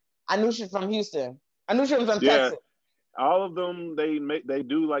her, I knew she's from Houston. I knew she was from Texas. All of them, they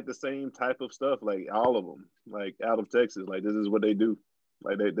do like the same type of stuff. Like all of them, like out of Texas. Like this is what they do.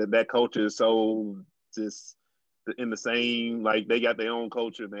 Like that culture is so just in the same. Like they got their own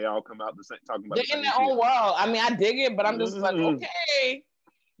culture and they all come out the same talking about. They're in their own world. I mean, I dig it, but I'm just like, okay.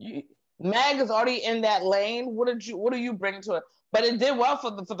 Mag is already in that lane. What do you bring to it? But it did well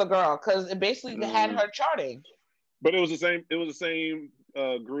for the girl because it basically had her charting. But it was the same. It was the same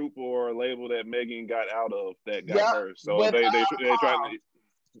group or label that Megan got out of that got her. So they're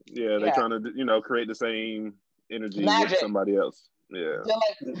trying to create the same energy with somebody else. Yeah.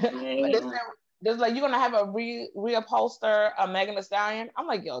 There's like you're gonna have a reupholster a Megan Thee Stallion. I'm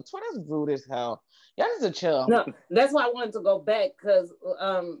like, yo, Twitter's rude as hell. Y'all just to chill. No, that's why I wanted to go back because,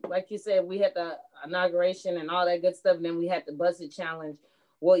 like you said, we had the inauguration and all that good stuff, and then we had the busted challenge.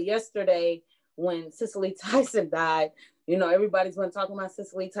 Well, yesterday when Cicely Tyson died, everybody's been talking about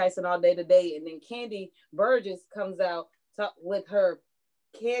Cicely Tyson all day today, and then Candy Burgess comes out with her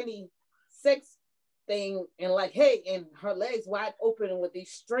candy sex thing and like, hey, and her legs wide open with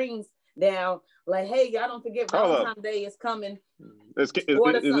these strings down, like, hey, y'all don't forget Valentine's Day is coming. Is it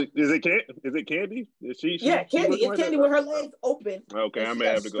Candy? Is she Candy. It's Candy with her legs open. Okay, I may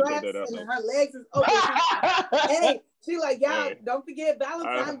have to go check that out. And her legs is open. Hey, she like, y'all don't forget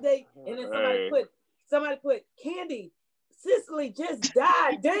Valentine's Day. And then somebody put Candy. Cicely just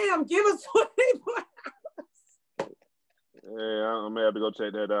died. Damn, give us 24 hours. Yeah, I may have to go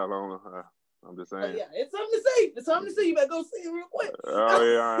check that out. I'm just But saying. yeah, it's something to see. It's something to see. You better go see it real quick. Oh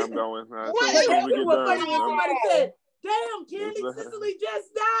yeah, I'm going. As What? soon as we get What's funny done, when somebody said, "Damn, Candy, Yes, Cicely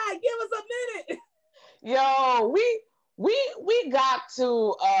just died. Give us a minute." Yo, we got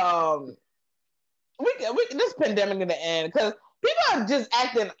to we this pandemic in the end because people are just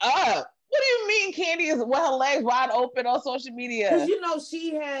acting up. What do you mean Candy is with her legs wide open on social media? Because you know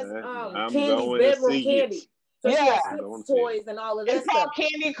she has I'm Candy's going to bedroom see candy. it. So she Yeah. has I'm going sex to see toys and all of that It's called stuff.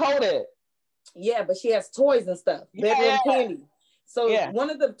 Candy Coated. Yeah, but she has toys and stuff. Yeah, Bedroom yeah. candy. So Yeah. one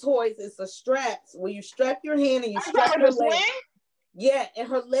of the toys is the straps where you strap your hand and you I strap got her your to legs. swing. Yeah, and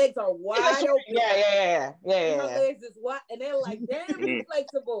her legs are wide open. Yeah. And her legs is wide, and they're like, damn, you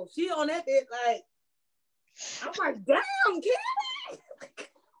flexible. She on that bit like, I'm like, damn, Candy.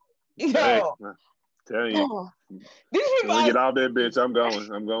 Yo, Hey, telling you, these people when we get out there, bitch, I'm going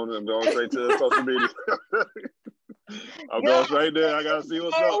straight to social media. I'm going straight there. I gotta see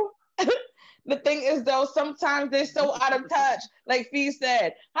what's up. The thing is, though, sometimes they're so out of touch. Like Fee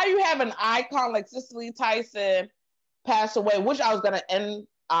said, how you have an icon like Cicely Tyson pass away, which I was gonna end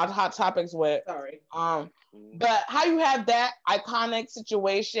our hot topics with. Sorry. But how you have that iconic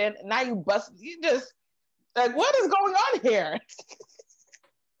situation, now you just like, what is going on here?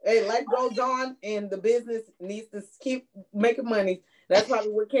 Hey, life goes on, and the business needs to keep making money. That's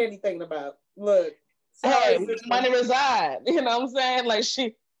probably what Candy thinking about. Look, sorry, Hey, money reside. You know what I'm saying? Like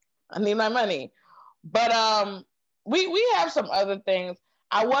I need my money. But we have some other things.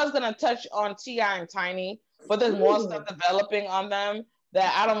 I was gonna touch on T.I. and Tiny, but there's more stuff developing on them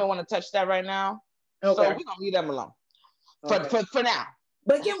that I don't even want to touch that right now. Okay. So we're gonna leave them alone for now.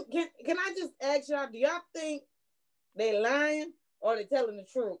 But can I just ask y'all, do y'all think they lying or they telling the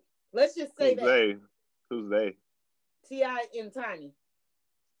truth? Let's just say Who's they? T.I. and Tiny.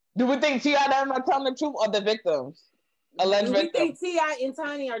 Do we think T.I. and them are telling the truth or the victims? Alleged Do we victims? think T.I. and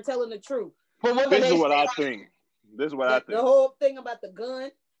Tiny are telling the truth? But this is what I think. The whole thing about the gun,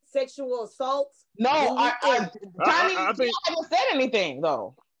 sexual assaults. No, Tiny think haven't said anything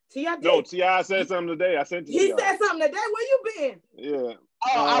though. T.I. did. No, T.I. said something today. I sent it to He said something today. Where you been? Yeah.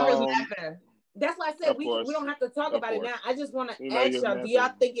 Oh, I was napping. That's why I said we don't have to talk about it now. I just want to ask y'all, do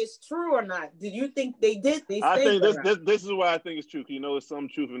y'all think it's true or not? Do you think they did these things? I think this is why I think it's true. You know, there's some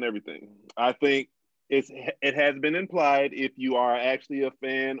truth in everything. I think it has been implied if you are actually a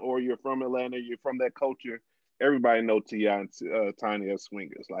fan or you're from Atlanta, you're from that culture, everybody know T.I. and Tiny as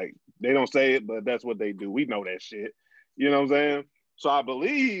swingers. Like, they don't say it, but that's what they do. We know that shit. You know what I'm saying? So I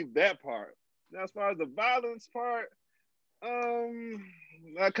believe that part. Now, as far as the violence part,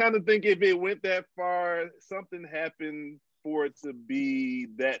 I kind of think if it went that far, something happened for it to be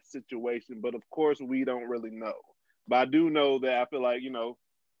that situation. But of course, we don't really know. But I do know that I feel like, you know,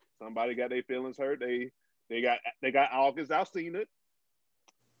 somebody got their feelings hurt. They got August Alsina,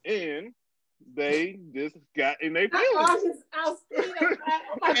 and they just got in their feelings. August Alsina.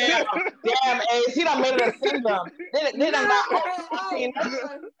 Oh my God. Damn, Ace, he done made it a syndrome. They done got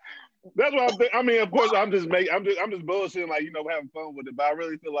That's what I'm thinking. I mean, of course, I'm just bullshitting, like, you know, having fun with it. But I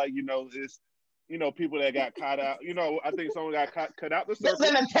really feel like, you know, it's, you know, people that got caught out. You know, I think someone got cut out the circle.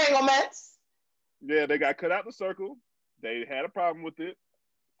 There's an entanglements. Yeah, they got cut out the circle. They had a problem with it,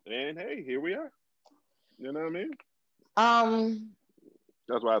 and hey, here we are. You know what I mean?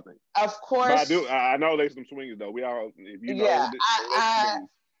 That's what I think. Of course. But I know there's some swingers though. We all, if you know. Yeah,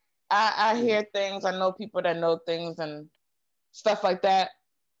 I hear things. I know people that know things and stuff like that.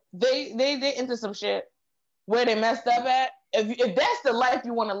 They into some shit where they messed up at. If that's the life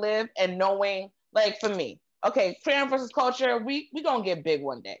you want to live, and knowing, like for me, okay, Crayon versus Culture, we gonna get big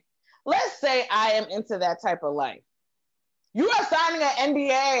one day. Let's say I am into that type of life. You are signing an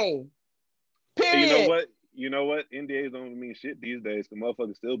NDA. Period. You know what? NDAs don't mean shit these days. The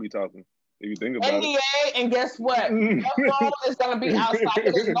motherfuckers still be talking. If you think about NDA, and guess what? Your phone is gonna be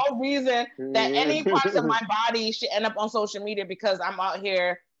outside. There's no reason that any parts of my body should end up on social media because I'm out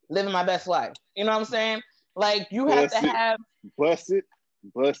here living my best life. You know what I'm saying? Like, you have to have bust it.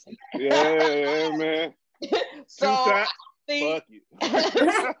 Yeah, man. So fuck you.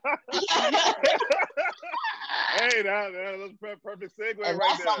 Hey, that's a perfect segue and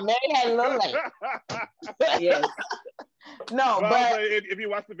right that's there. Mary had a little late. Yes. No, but if you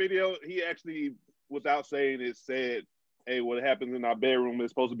watch the video, he actually, without saying it, said, "Hey, what happens in our bedroom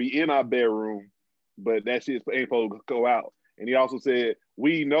is supposed to be in our bedroom, but that shit ain't supposed to go out." And he also said,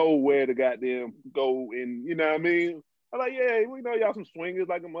 "We know where to goddamn go," and you know what I mean. I'm like, yeah, we know y'all some swingers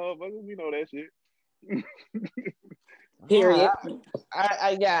like a motherfucker. We know that shit. Period.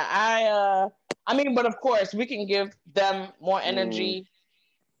 I mean, but of course, we can give them more energy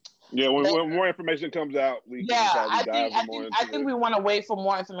Yeah, when more information comes out, we can probably dive more into it. I think we want to wait for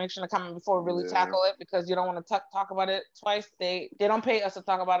more information to come in before we really tackle it, because you don't want to talk about it twice. They don't pay us to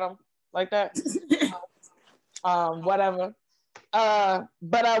talk about them like that. Whatever.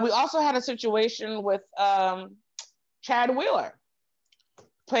 But we also had a situation with Chad Wheeler.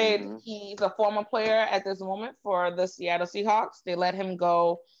 He's a former player at this moment for the Seattle Seahawks. They let him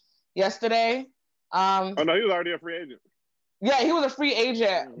go yesterday. Oh no, he was already a free agent. Yeah, he was a free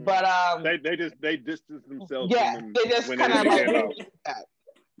agent, but they distanced themselves. Yeah, from him they just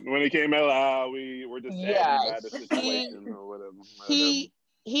when he came out. We were just saddened by the situation or whatever.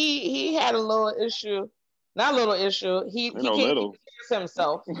 He had a little issue, not a little issue. He can't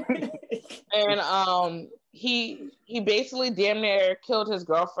himself, and he basically damn near killed his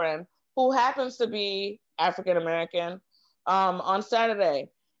girlfriend, who happens to be African American, on Saturday.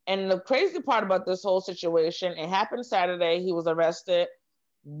 And the crazy part about this whole situation, it happened Saturday. He was arrested.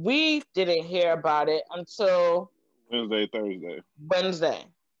 We didn't hear about it until Wednesday.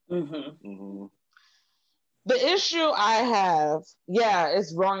 Mm-hmm. The issue I have,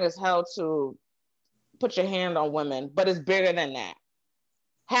 it's wrong as hell to put your hand on women, but it's bigger than that.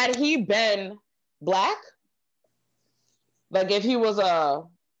 Had he been black, like if he was a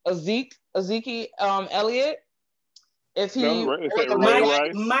Ezekiel Elliott, if he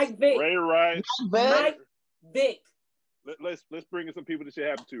Mike Vick. Ray Rice. Mike Vick. Let's bring in some people that should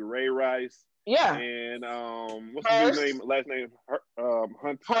happen to Ray Rice. Yeah. And what's his name? Last name?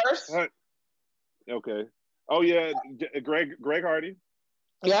 Hurst. Hunt. Okay. Oh yeah, Greg Hardy.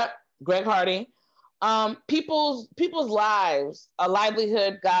 Yep, Greg Hardy. People's lives, a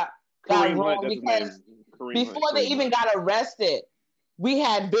livelihood got wrong because before they even got arrested, we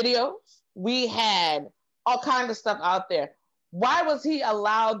had videos, we had all kinds of stuff out there. Why was he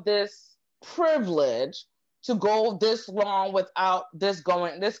allowed this privilege to go this long without this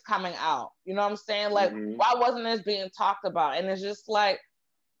coming out? You know what I'm saying? Like, why wasn't this being talked about? And it's just like,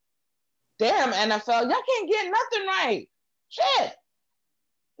 damn, NFL, y'all can't get nothing right. Shit.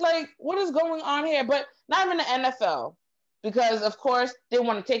 Like, what is going on here? But not even the NFL, because of course they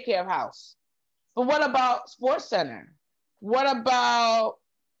want to take care of house. But what about Sports Center? What about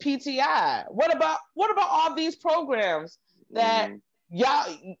PTI? What about all these programs that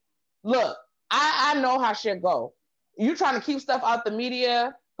y'all look? I know how shit go. You trying to keep stuff out the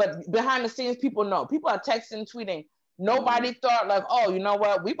media, but behind the scenes, people know. People are texting, tweeting. Nobody thought like, oh, you know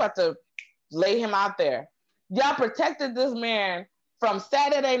what? We about to lay him out there. Y'all protected this man from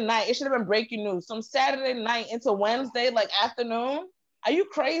Saturday night. It should have been breaking news. From Saturday night into Wednesday, like afternoon. Are you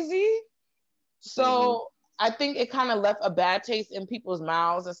crazy? So I think it kind of left a bad taste in people's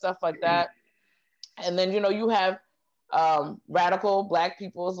mouths and stuff like that. And then, you have radical black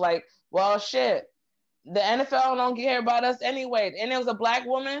people's like, well, shit, the NFL don't care about us anyway. And it was a black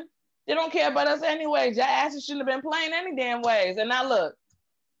woman. They don't care about us anyways. Your asses shouldn't have been playing any damn ways. And now look.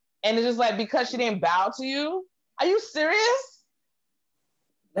 And it's just like, because she didn't bow to you? Are you serious?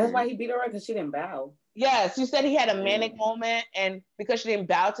 That's why he beat her up, because she didn't bow. Yes, he said he had a manic moment, and because she didn't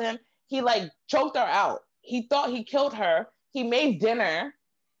bow to him, he like choked her out. He thought he killed her. He made dinner.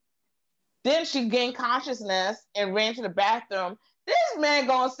 Then she gained consciousness and ran to the bathroom. This man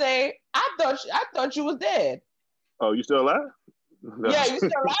gonna say, I thought you was dead. Oh, you still alive? Yeah, you still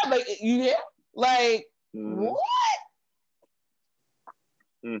alive. Like, you hear? Like, what?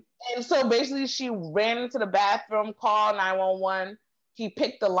 And so basically she ran into the bathroom, called 911. He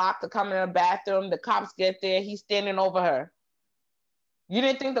picked the lock to come in the bathroom. The cops get there. He's standing over her. You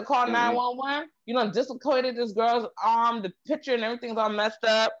didn't think to call 911? You done dislocated this girl's arm. The picture and everything's all messed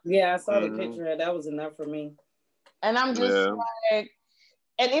up. Yeah, I saw the picture. That was enough for me. And I'm just like,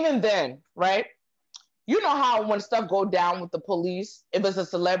 and even then, right? You know how when stuff go down with the police, if it's a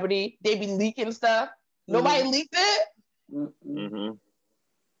celebrity, they be leaking stuff. Nobody leaked it.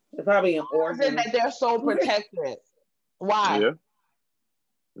 They're probably an organ. That they're so protected. Why? Yeah.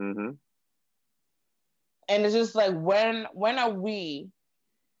 And it's just like, when are we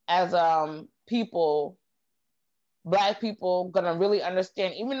as people, black people, gonna really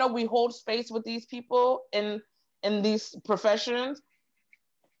understand, even though we hold space with these people in these professions,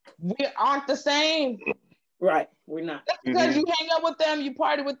 we aren't the same. Right, we're not. Just because you hang out with them, you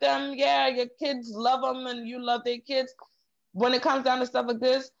party with them, yeah, your kids love them and you love their kids. When it comes down to stuff like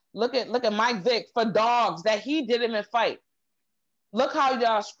this, look at Mike Vick for dogs that he didn't even fight. Look how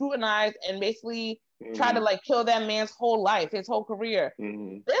y'all scrutinize and basically try to like kill that man's whole life, his whole career.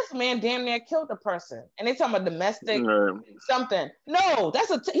 This man damn near killed a person, and they talking about domestic something. No,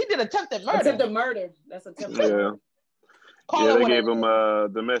 he did attempted murder. Attempted murder. That's attempted murder. Call Yeah, it they what it gave him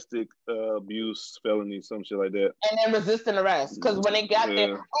is. domestic abuse felony, some shit like that. And then resisting arrest. Because when they got there,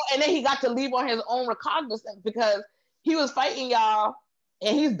 Yeah. and then he got to leave on his own recognizance because he was fighting y'all,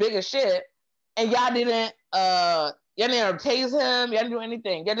 and he's big as shit, and y'all didn't tase him, y'all didn't do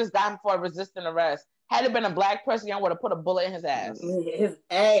anything. Y'all just got him for resisting arrest. Had it been a black person, y'all would have put a bullet in his ass. His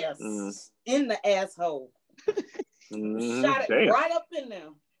ass in the asshole. Shot it right up in there.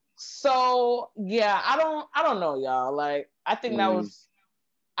 So yeah, I don't know, y'all. Like, I think that was,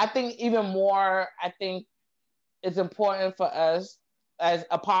 I think even more, I think it's important for us as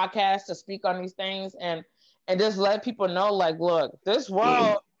a podcast to speak on these things and just let people know, like, look, this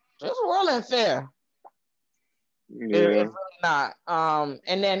world ain't fair. Yeah. It's really not.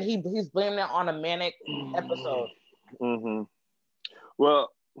 And then he's blaming it on a manic episode.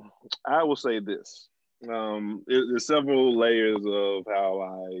 Well, I will say this. There's several layers of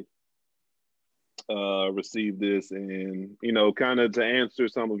how I received this, and kind of to answer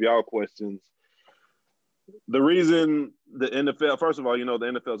some of y'all questions. The reason the NFL, first of all, the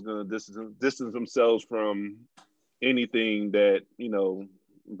NFL is going to distance themselves from anything that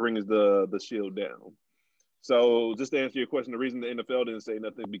brings the shield down. So just to answer your question, the reason the NFL didn't say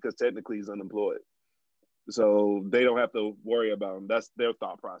nothing because technically he's unemployed, so they don't have to worry about him. That's their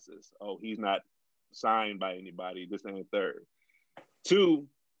thought process. Oh, he's not signed by anybody. This and third. Two,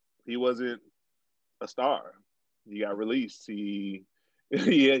 he wasn't a star. He got released. He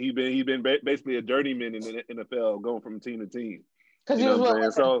been basically a journeyman in the NFL, going from team to team. Because he was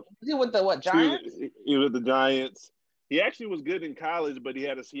with the Giants? He was with the Giants. He actually was good in college, but he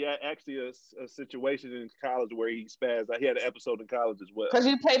had actually a situation in college where he spazzed. He had an episode in college as well. Because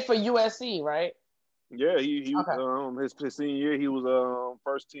he played for USC, right? Yeah, he his senior year he was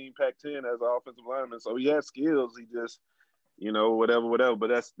first team Pac-10 as an offensive lineman, so he had skills. He just whatever. But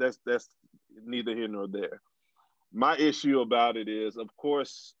that's neither here nor there. My issue about it is, of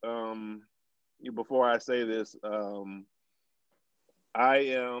course, before I say this,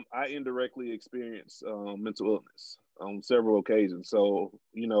 I indirectly experienced mental illness on several occasions. So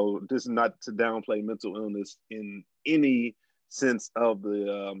this is not to downplay mental illness in any sense of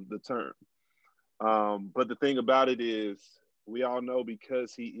the term. But the thing about it is, we all know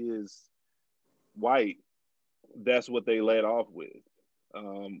because he is white, that's what they led off with.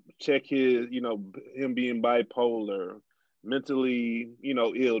 Check his, him being bipolar, mentally,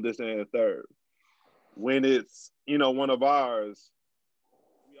 ill, this and the third. When it's, one of ours,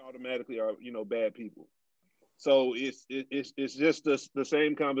 we automatically are, bad people. So it's just the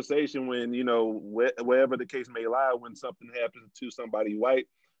same conversation when, wherever the case may lie, when something happens to somebody white,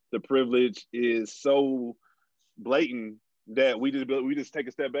 the privilege is so blatant that we just take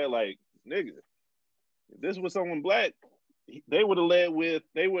a step back, like, nigga, if this was someone black, they would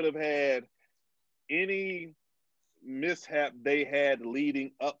have had any mishap they had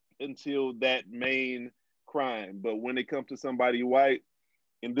leading up until that main crime. But when it comes to somebody white,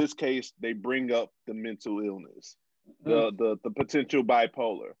 in this case, they bring up the mental illness, the potential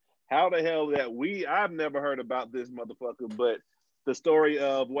bipolar. How the hell I've never heard about this motherfucker, but the story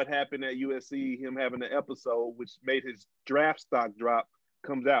of what happened at USC, him having an episode which made his draft stock drop,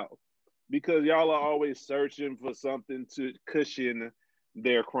 comes out. Because y'all are always searching for something to cushion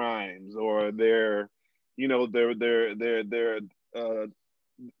their crimes or their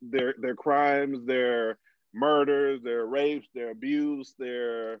crimes, their murders, their rapes, their abuse,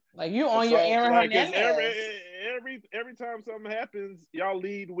 their like you on your Aaron Hernandez. Every time something happens, y'all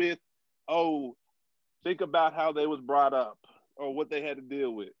lead with, oh, think about how they was brought up or what they had to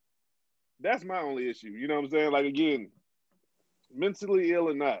deal with. That's my only issue. You know what I'm saying? Like, again, mentally ill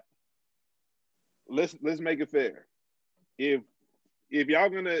or not, let's make it fair. If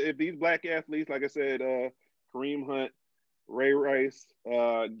these black athletes, like I said, Kareem Hunt, Ray Rice,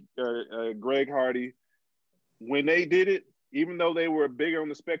 Greg Hardy, when they did it, even though they were bigger on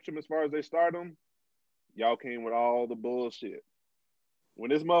the spectrum as far as their stardom, y'all came with all the bullshit. When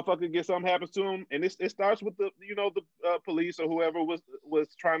this motherfucker gets something happens to him, and it starts with the police or whoever was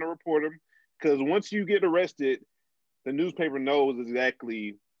trying to report him, because once you get arrested, the newspaper knows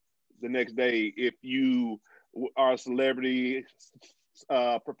exactly the next day if you are a celebrity,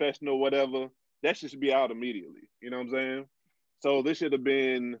 professional, whatever. That shit should be out immediately. You know what I'm saying? So this should have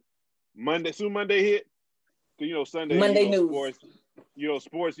been Monday. Soon Monday hit. Sunday. Monday news.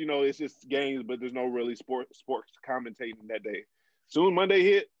 Sports. It's just games, but there's no really sports commentating that day. Soon Monday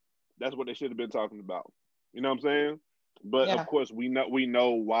hit. That's what they should have been talking about. You know what I'm saying? But of course, we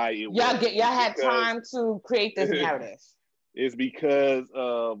know why it. Y'all had time to create this narrative. It's because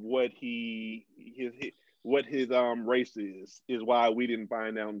of what his race is why we didn't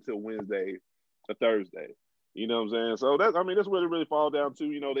find out until Wednesday or Thursday. You know what I'm saying? So that's what it really falls down to.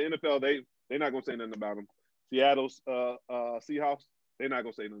 You know, the NFL, they're not gonna say nothing about him. Seattle's Seahawks, they're not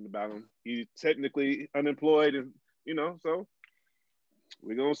gonna say nothing about him. He's technically unemployed, and so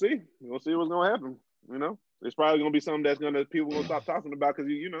we're gonna see. We're gonna see what's gonna happen. You know, it's probably gonna be something that's people gonna stop talking about because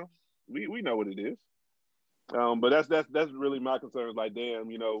we know what it is. But that's really my concern. Like, damn,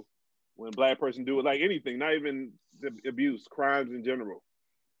 when a black person do it, like anything, not even abuse, crimes in general.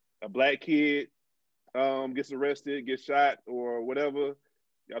 A black kid gets arrested, gets shot, or whatever.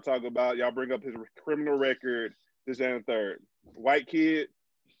 Y'all bring up his criminal record, this, that, and third. White kid,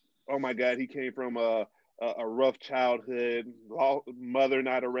 oh my God, he came from a rough childhood, mother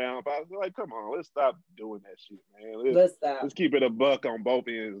not around. But I was like, come on, let's stop doing that shit, man. Let's stop. Let's keep it a buck on both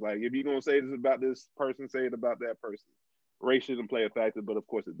ends. Like, if you're gonna say this about this person, say it about that person. Race shouldn't play a factor, but of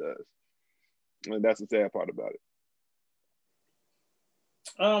course it does. And that's the sad part about it.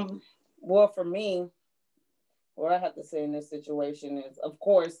 Well, for me, what I have to say in this situation is, of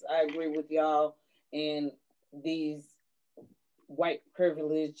course, I agree with y'all and these white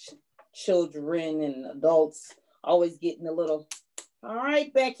privileged children and adults always getting a little, all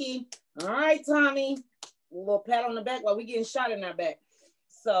right, Becky, all right, Tommy, a little pat on the back while we getting shot in our back.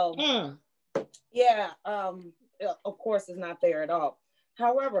 So, yeah, of course, it's not fair at all.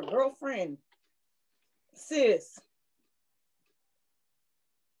 However, girlfriend, sis,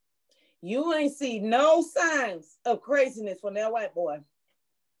 you ain't see no signs of craziness from that white boy.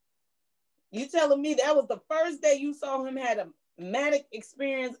 You telling me that was the first day you saw him had a traumatic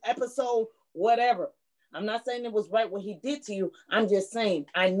experience, episode, whatever. I'm not saying it was right what he did to you. I'm just saying,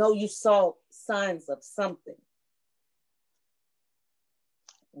 I know you saw signs of something.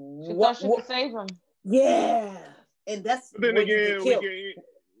 She thought she could save him. Yeah. And that's but then where again, you get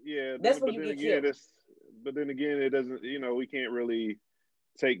killed. That's when you get killed. But then again, it doesn't, we can't really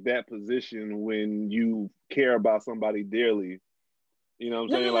take that position when you care about somebody dearly. You know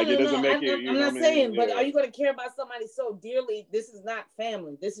what I'm saying? It doesn't make it. I'm not saying, but are you going to care about somebody so dearly? This is not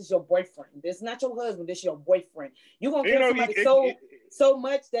family. This is your boyfriend. This is not your husband. This is your boyfriend. You're going to care about somebody so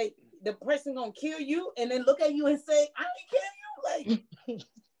much that the person going to kill you and then look at you and say, I didn't kill you. Like,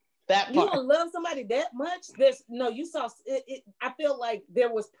 that part. You going to love somebody that much? You saw it. I feel like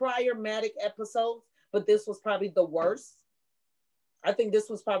there was prior traumatic episodes, but this was probably the worst. I think this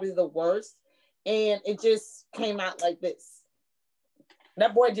was probably the worst. And it just came out like this.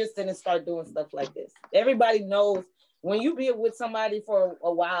 That boy just didn't start doing stuff like this. Everybody knows when you be with somebody for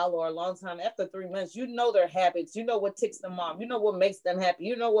a while or a long time, after 3 months, you know their habits. You know what ticks them off. You know what makes them happy.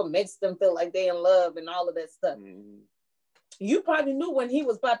 You know what makes them feel like they in love and all of that stuff. Mm-hmm. You probably knew when he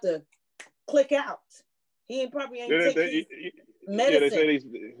was about to click out. He probably ain't taking medicine.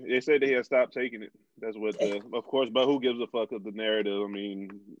 Yeah, they said he had stopped taking it. That's what, of course, but who gives a fuck of the narrative? I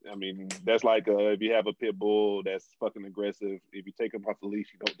mean, that's like if you have a pit bull that's fucking aggressive, if you take him off the leash,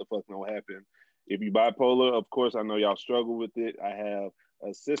 you know what the fuck gonna happen. If you bipolar, of course, I know y'all struggle with it. I have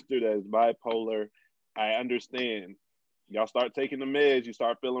a sister that is bipolar. I understand. Y'all start taking the meds, you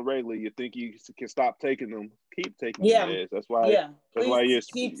start feeling regular. You think you can stop taking them. Keep taking the meds. That's why. Yeah. That's why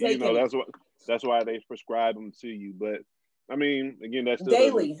that's why they prescribe them to you. But I mean, again, that's still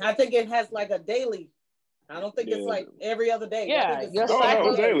daily. I think it has like a daily. I don't think it's like every other day. Yeah,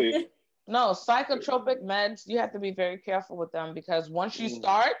 it's daily. No, psychotropic meds, you have to be very careful with them because once you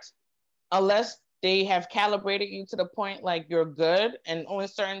start, unless they have calibrated you to the point like you're good and only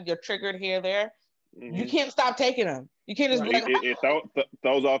certain you're triggered here, there, you can't stop taking them. You can't just it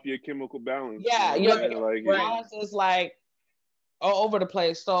throws off your chemical balance. Yeah, your balance is like all over the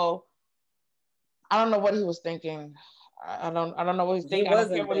place. So I don't know what he was thinking. I don't know what he's thinking. I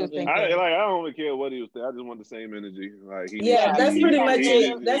don't care what he was thinking. I don't really care what he was thinking. I just want the same energy. That's pretty much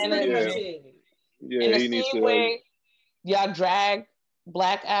it. That's pretty much it. Yeah, in the same way, y'all drag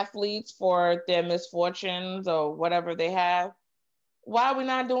Black athletes for their misfortunes or whatever they have. Why are we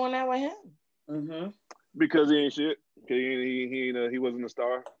not doing that with him? Mm-hmm. Because he ain't shit. He wasn't a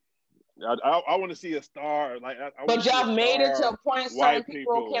star. I want to see a star. But y'all made it to a point certain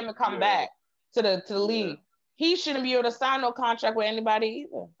people can come back to the league. He shouldn't be able to sign no contract with anybody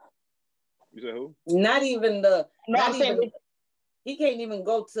either. You said who? Not even he can't even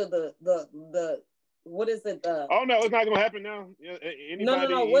go to the what is it? Oh no, it's not gonna happen now.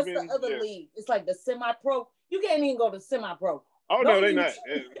 No. What's the other league? It's like the semi-pro. You can't even go to semi-pro. Oh no, they not.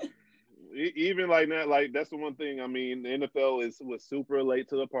 Even like that, like that's the one thing. I mean, the NFL was super late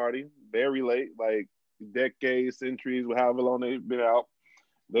to the party, very late, like decades, centuries, however long they've been out.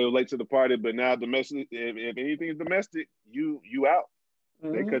 They were late to the party, but now domestic. If anything's domestic, you out.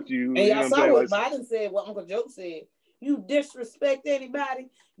 Mm-hmm. They cut you. And y'all saw what Biden said. What Uncle Joe said. You disrespect anybody.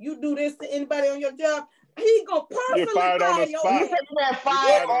 You do this to anybody on your job. He gonna You're personally fired on fire the your spot. You ass. said you got fired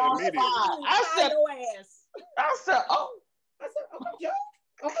fired on on the immediately. spot. Fire your ass. I said, oh, Uncle Joe.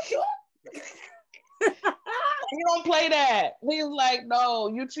 you don't play that. He's like, no,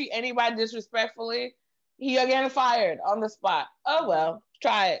 you treat anybody disrespectfully, you're getting fired on the spot. Oh well,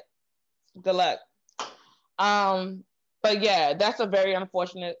 try it. Good luck. But yeah, that's a very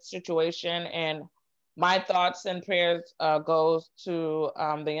unfortunate situation, and my thoughts and prayers goes to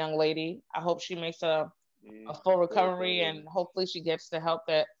the young lady. I hope she makes a full recovery, and hopefully she gets the help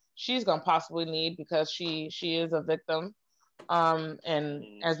that she's gonna possibly need, because she is a victim.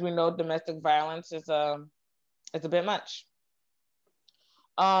 And as we know, domestic violence is a bit much.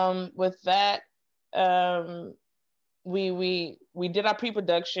 With that, we did our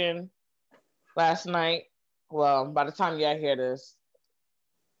pre-production last night. Well, by the time y'all hear this,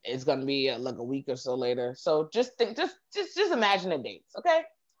 it's gonna be like a week or so later. So just imagine the dates, okay?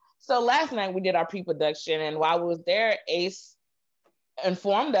 So last night we did our pre-production, and while we was there, Ace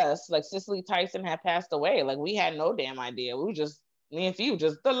informed us like Cicely Tyson had passed away. Like we had no damn idea. We were just, me and Fee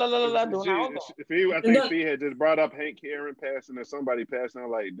just doing our own thing. I think Fee had just brought up Hank Aaron passing or somebody passing.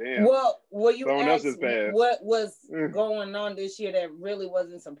 I'm like, damn. Well, you someone else asked has passed. what was going on this year that really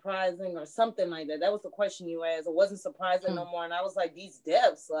wasn't surprising or something like that. That was the question you asked. It wasn't surprising no more. And I was like, these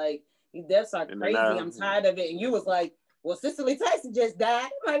deaths are crazy. I'm tired of it. And you was like, well, Cicely Tyson just died.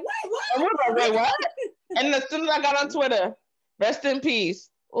 I'm like, wait, what? And as soon as I got on Twitter, rest in peace.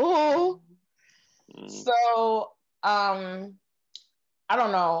 Ooh. So, I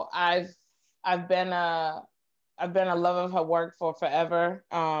don't know. I've been a lover of her work for forever.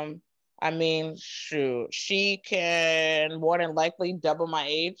 I mean, shoot, she can more than likely double my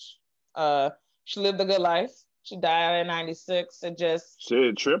age. She lived a good life. She died in 96. It just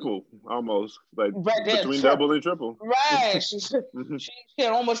triple almost, like between triple. double and triple. Right. She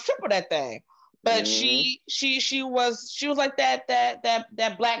can almost triple that thing. But she was like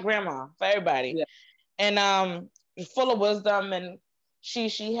that black grandma for everybody. Yeah. And full of wisdom, and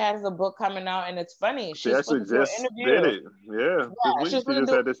she has a book coming out, and it's funny. She actually just did it. Yeah.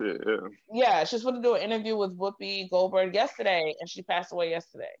 She's going to do an interview with Whoopi Goldberg yesterday, and she passed away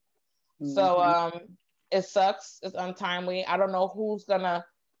yesterday. Mm-hmm. So it sucks. It's untimely. I don't know who's gonna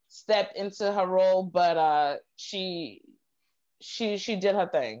step into her role, but she did her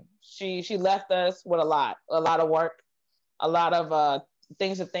thing. She left us with a lot of work, a lot of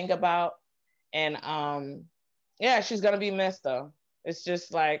things to think about, and yeah, she's gonna be missed though. It's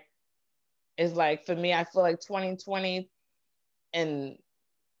just like, for me, I feel like 2020, and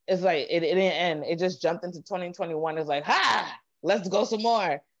it's like it didn't end. It just jumped into 2021. It's like, let's go some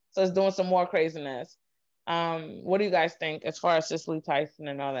more. So it's doing some more craziness. What do you guys think as far as Cicely Tyson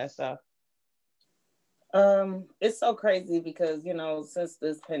and all that stuff? It's so crazy because, since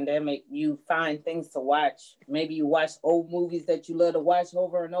this pandemic, you find things to watch. Maybe you watch old movies that you love to watch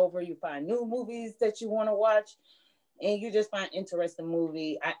over and over. You find new movies that you want to watch, and you just find interesting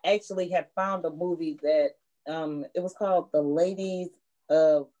movie. I actually have found a movie that it was called The Ladies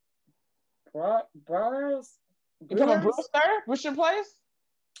of Brewers. You talking about Brewster Place?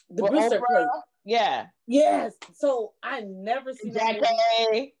 The Brewster Place. Yeah. Yes. So I never seen that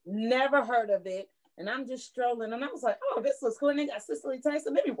movie, never heard of it. And I'm just strolling, and I was like, oh, this looks cool. And they got Cicely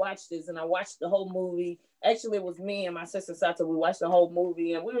Tyson. Let me watch this. And I watched the whole movie. Actually, it was me and my sister Sata. We watched the whole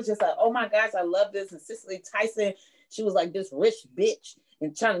movie, and we were just like, oh my gosh, I love this. And Cicely Tyson, she was like this rich bitch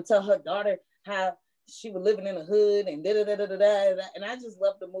and trying to tell her daughter how she was living in the hood and da-da-da-da-da-da. And I just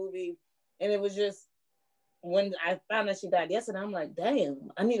loved the movie. And it was just, when I found out she died yesterday, I'm like,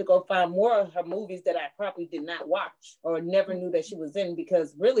 damn, I need to go find more of her movies that I probably did not watch or never knew that she was in,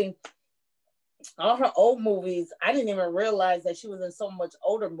 because really, all her old movies, I didn't even realize that she was in so much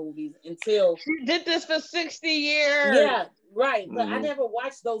older movies until she did this for 60 years. Yeah, right. But I never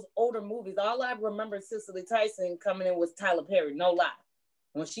watched those older movies. All I remember Cicely Tyson coming in was Tyler Perry, no lie.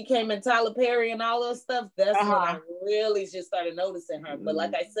 When she came in Tyler Perry and all those stuff, that's when I really just started noticing her. But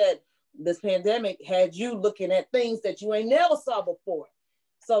like I said, this pandemic had you looking at things that you ain't never saw before.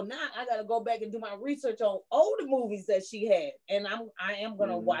 So now I got to go back and do my research on older movies that she had. And I am going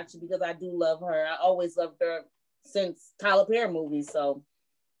to watch it because I do love her. I always loved her since Tyler Perry movies. So,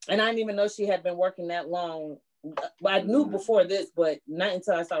 and I didn't even know she had been working that long. I knew before this, but not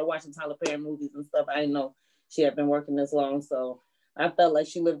until I started watching Tyler Perry movies and stuff. I didn't know she had been working this long. So I felt like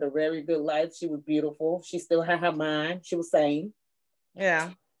she lived a very good life. She was beautiful. She still had her mind. She was sane. Yeah.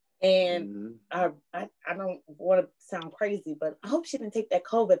 And I don't want to sound crazy, but I hope she didn't take that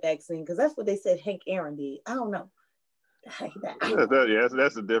COVID vaccine, because that's what they said Hank Aaron did. I don't know.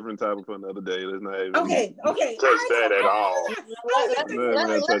 That's a different topic for another day. Let's not even okay. touch that at all.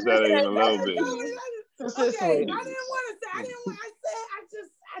 Let's touch that even a little bit. Okay, I didn't want to say. I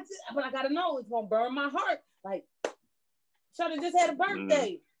just. But I gotta know it's gonna burn my heart. Like, Shawty just had a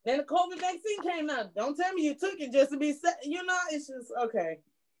birthday. Then the COVID vaccine came out. Don't tell me you took it just to be set. You know, it's just okay.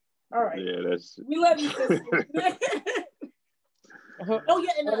 All right. Yeah, that's. We love you, sister. Oh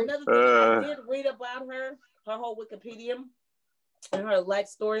yeah, and another thing, I did read about her whole Wikipedia and her life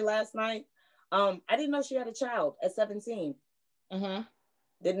story last night. I didn't know she had a child at 17. Mm-hmm.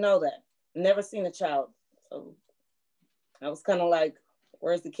 Didn't know that. Never seen a child. So I was kind of like,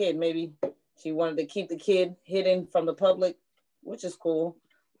 where's the kid? Maybe she wanted to keep the kid hidden from the public, which is cool.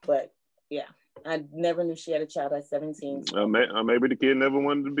 But yeah, I never knew she had a child at 17. Maybe the kid never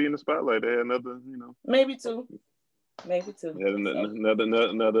wanted to be in the spotlight. They had another, Maybe two. They had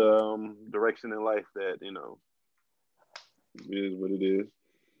another direction in life that, is what it is.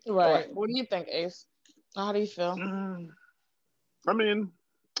 Right. What do you think, Ace? How do you feel? I mean,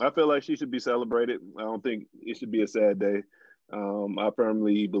 I feel like she should be celebrated. I don't think it should be a sad day. I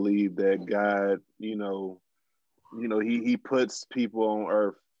firmly believe that God, he puts people on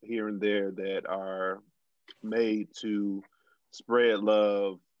earth here and there that are made to spread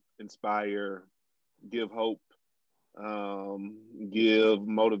love, inspire, give hope, give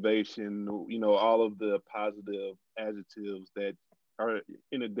motivation, all of the positive adjectives that are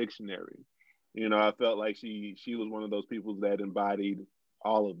in a dictionary. I felt like she was one of those people that embodied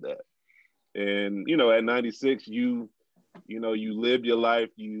all of that. And, at 96, you lived your life,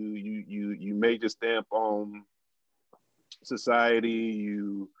 you made your stamp on society,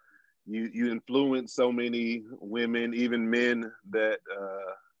 you influenced so many women, even men, that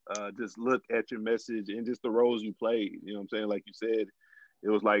just look at your message and just the roles you played. You know what I'm saying? Like you said, it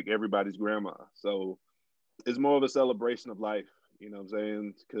was like everybody's grandma. So it's more of a celebration of life. You know what I'm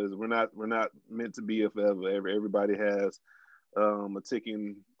saying? Because we're not meant to be here forever. Everybody has a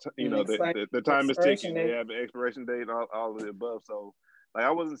ticking, the time is ticking. They have an expiration date and all of the above. So like,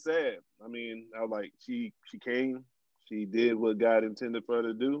 I wasn't sad. I mean, I was like, she came, she did what God intended for her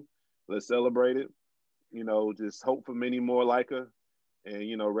to do. Let's celebrate it. Just hope for many more like her,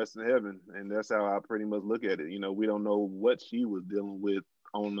 and rest in heaven. And that's how I pretty much look at it. We don't know what she was dealing with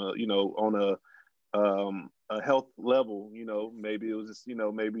on a health level. Maybe it was just,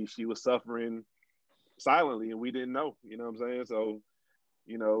 maybe she was suffering silently and we didn't know. You know what I'm saying? So,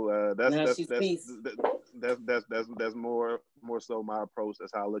 that's more so my approach.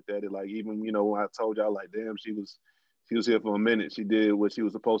 That's how I looked at it. Like, even when I told y'all, like, damn, she was here for a minute. She did what she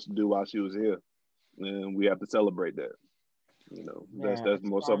was supposed to do while she was here, and we have to celebrate that. That's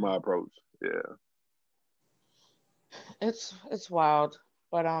more so my approach. Yeah, it's wild,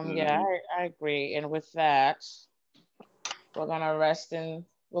 but yeah, I agree. And with that, we're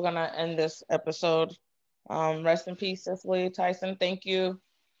gonna end this episode. Rest in peace, Cicely Tyson. Thank you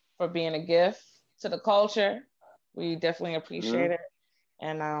for being a gift to the culture. We definitely appreciate it.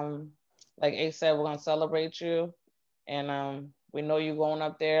 And like Ace said, we're gonna celebrate you. And we know you going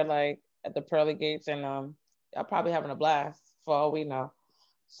up there like at the pearly gates, and y'all probably having a blast for all we know.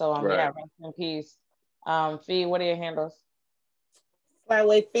 So yeah, rest in peace. Fee, what are your handles?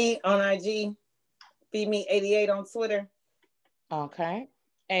 Flyway Fee on IG. Feed me 88 on Twitter. Okay.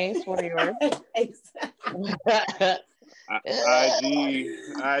 Ace, what are yours? Ace. IG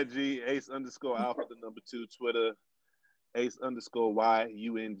Ace_Alpha 2, Twitter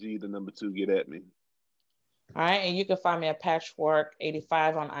Ace_YUNG 2. Get at me. All right, and you can find me at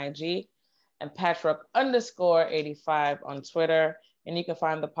Patchwork85 on IG and Patchwork_85 on Twitter. And you can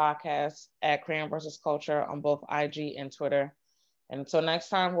find the podcast at Crayon vs. Culture on both IG and Twitter. And until next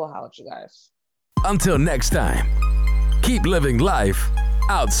time, we'll holler at you guys. Until next time, keep living life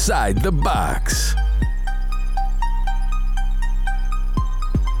outside the box.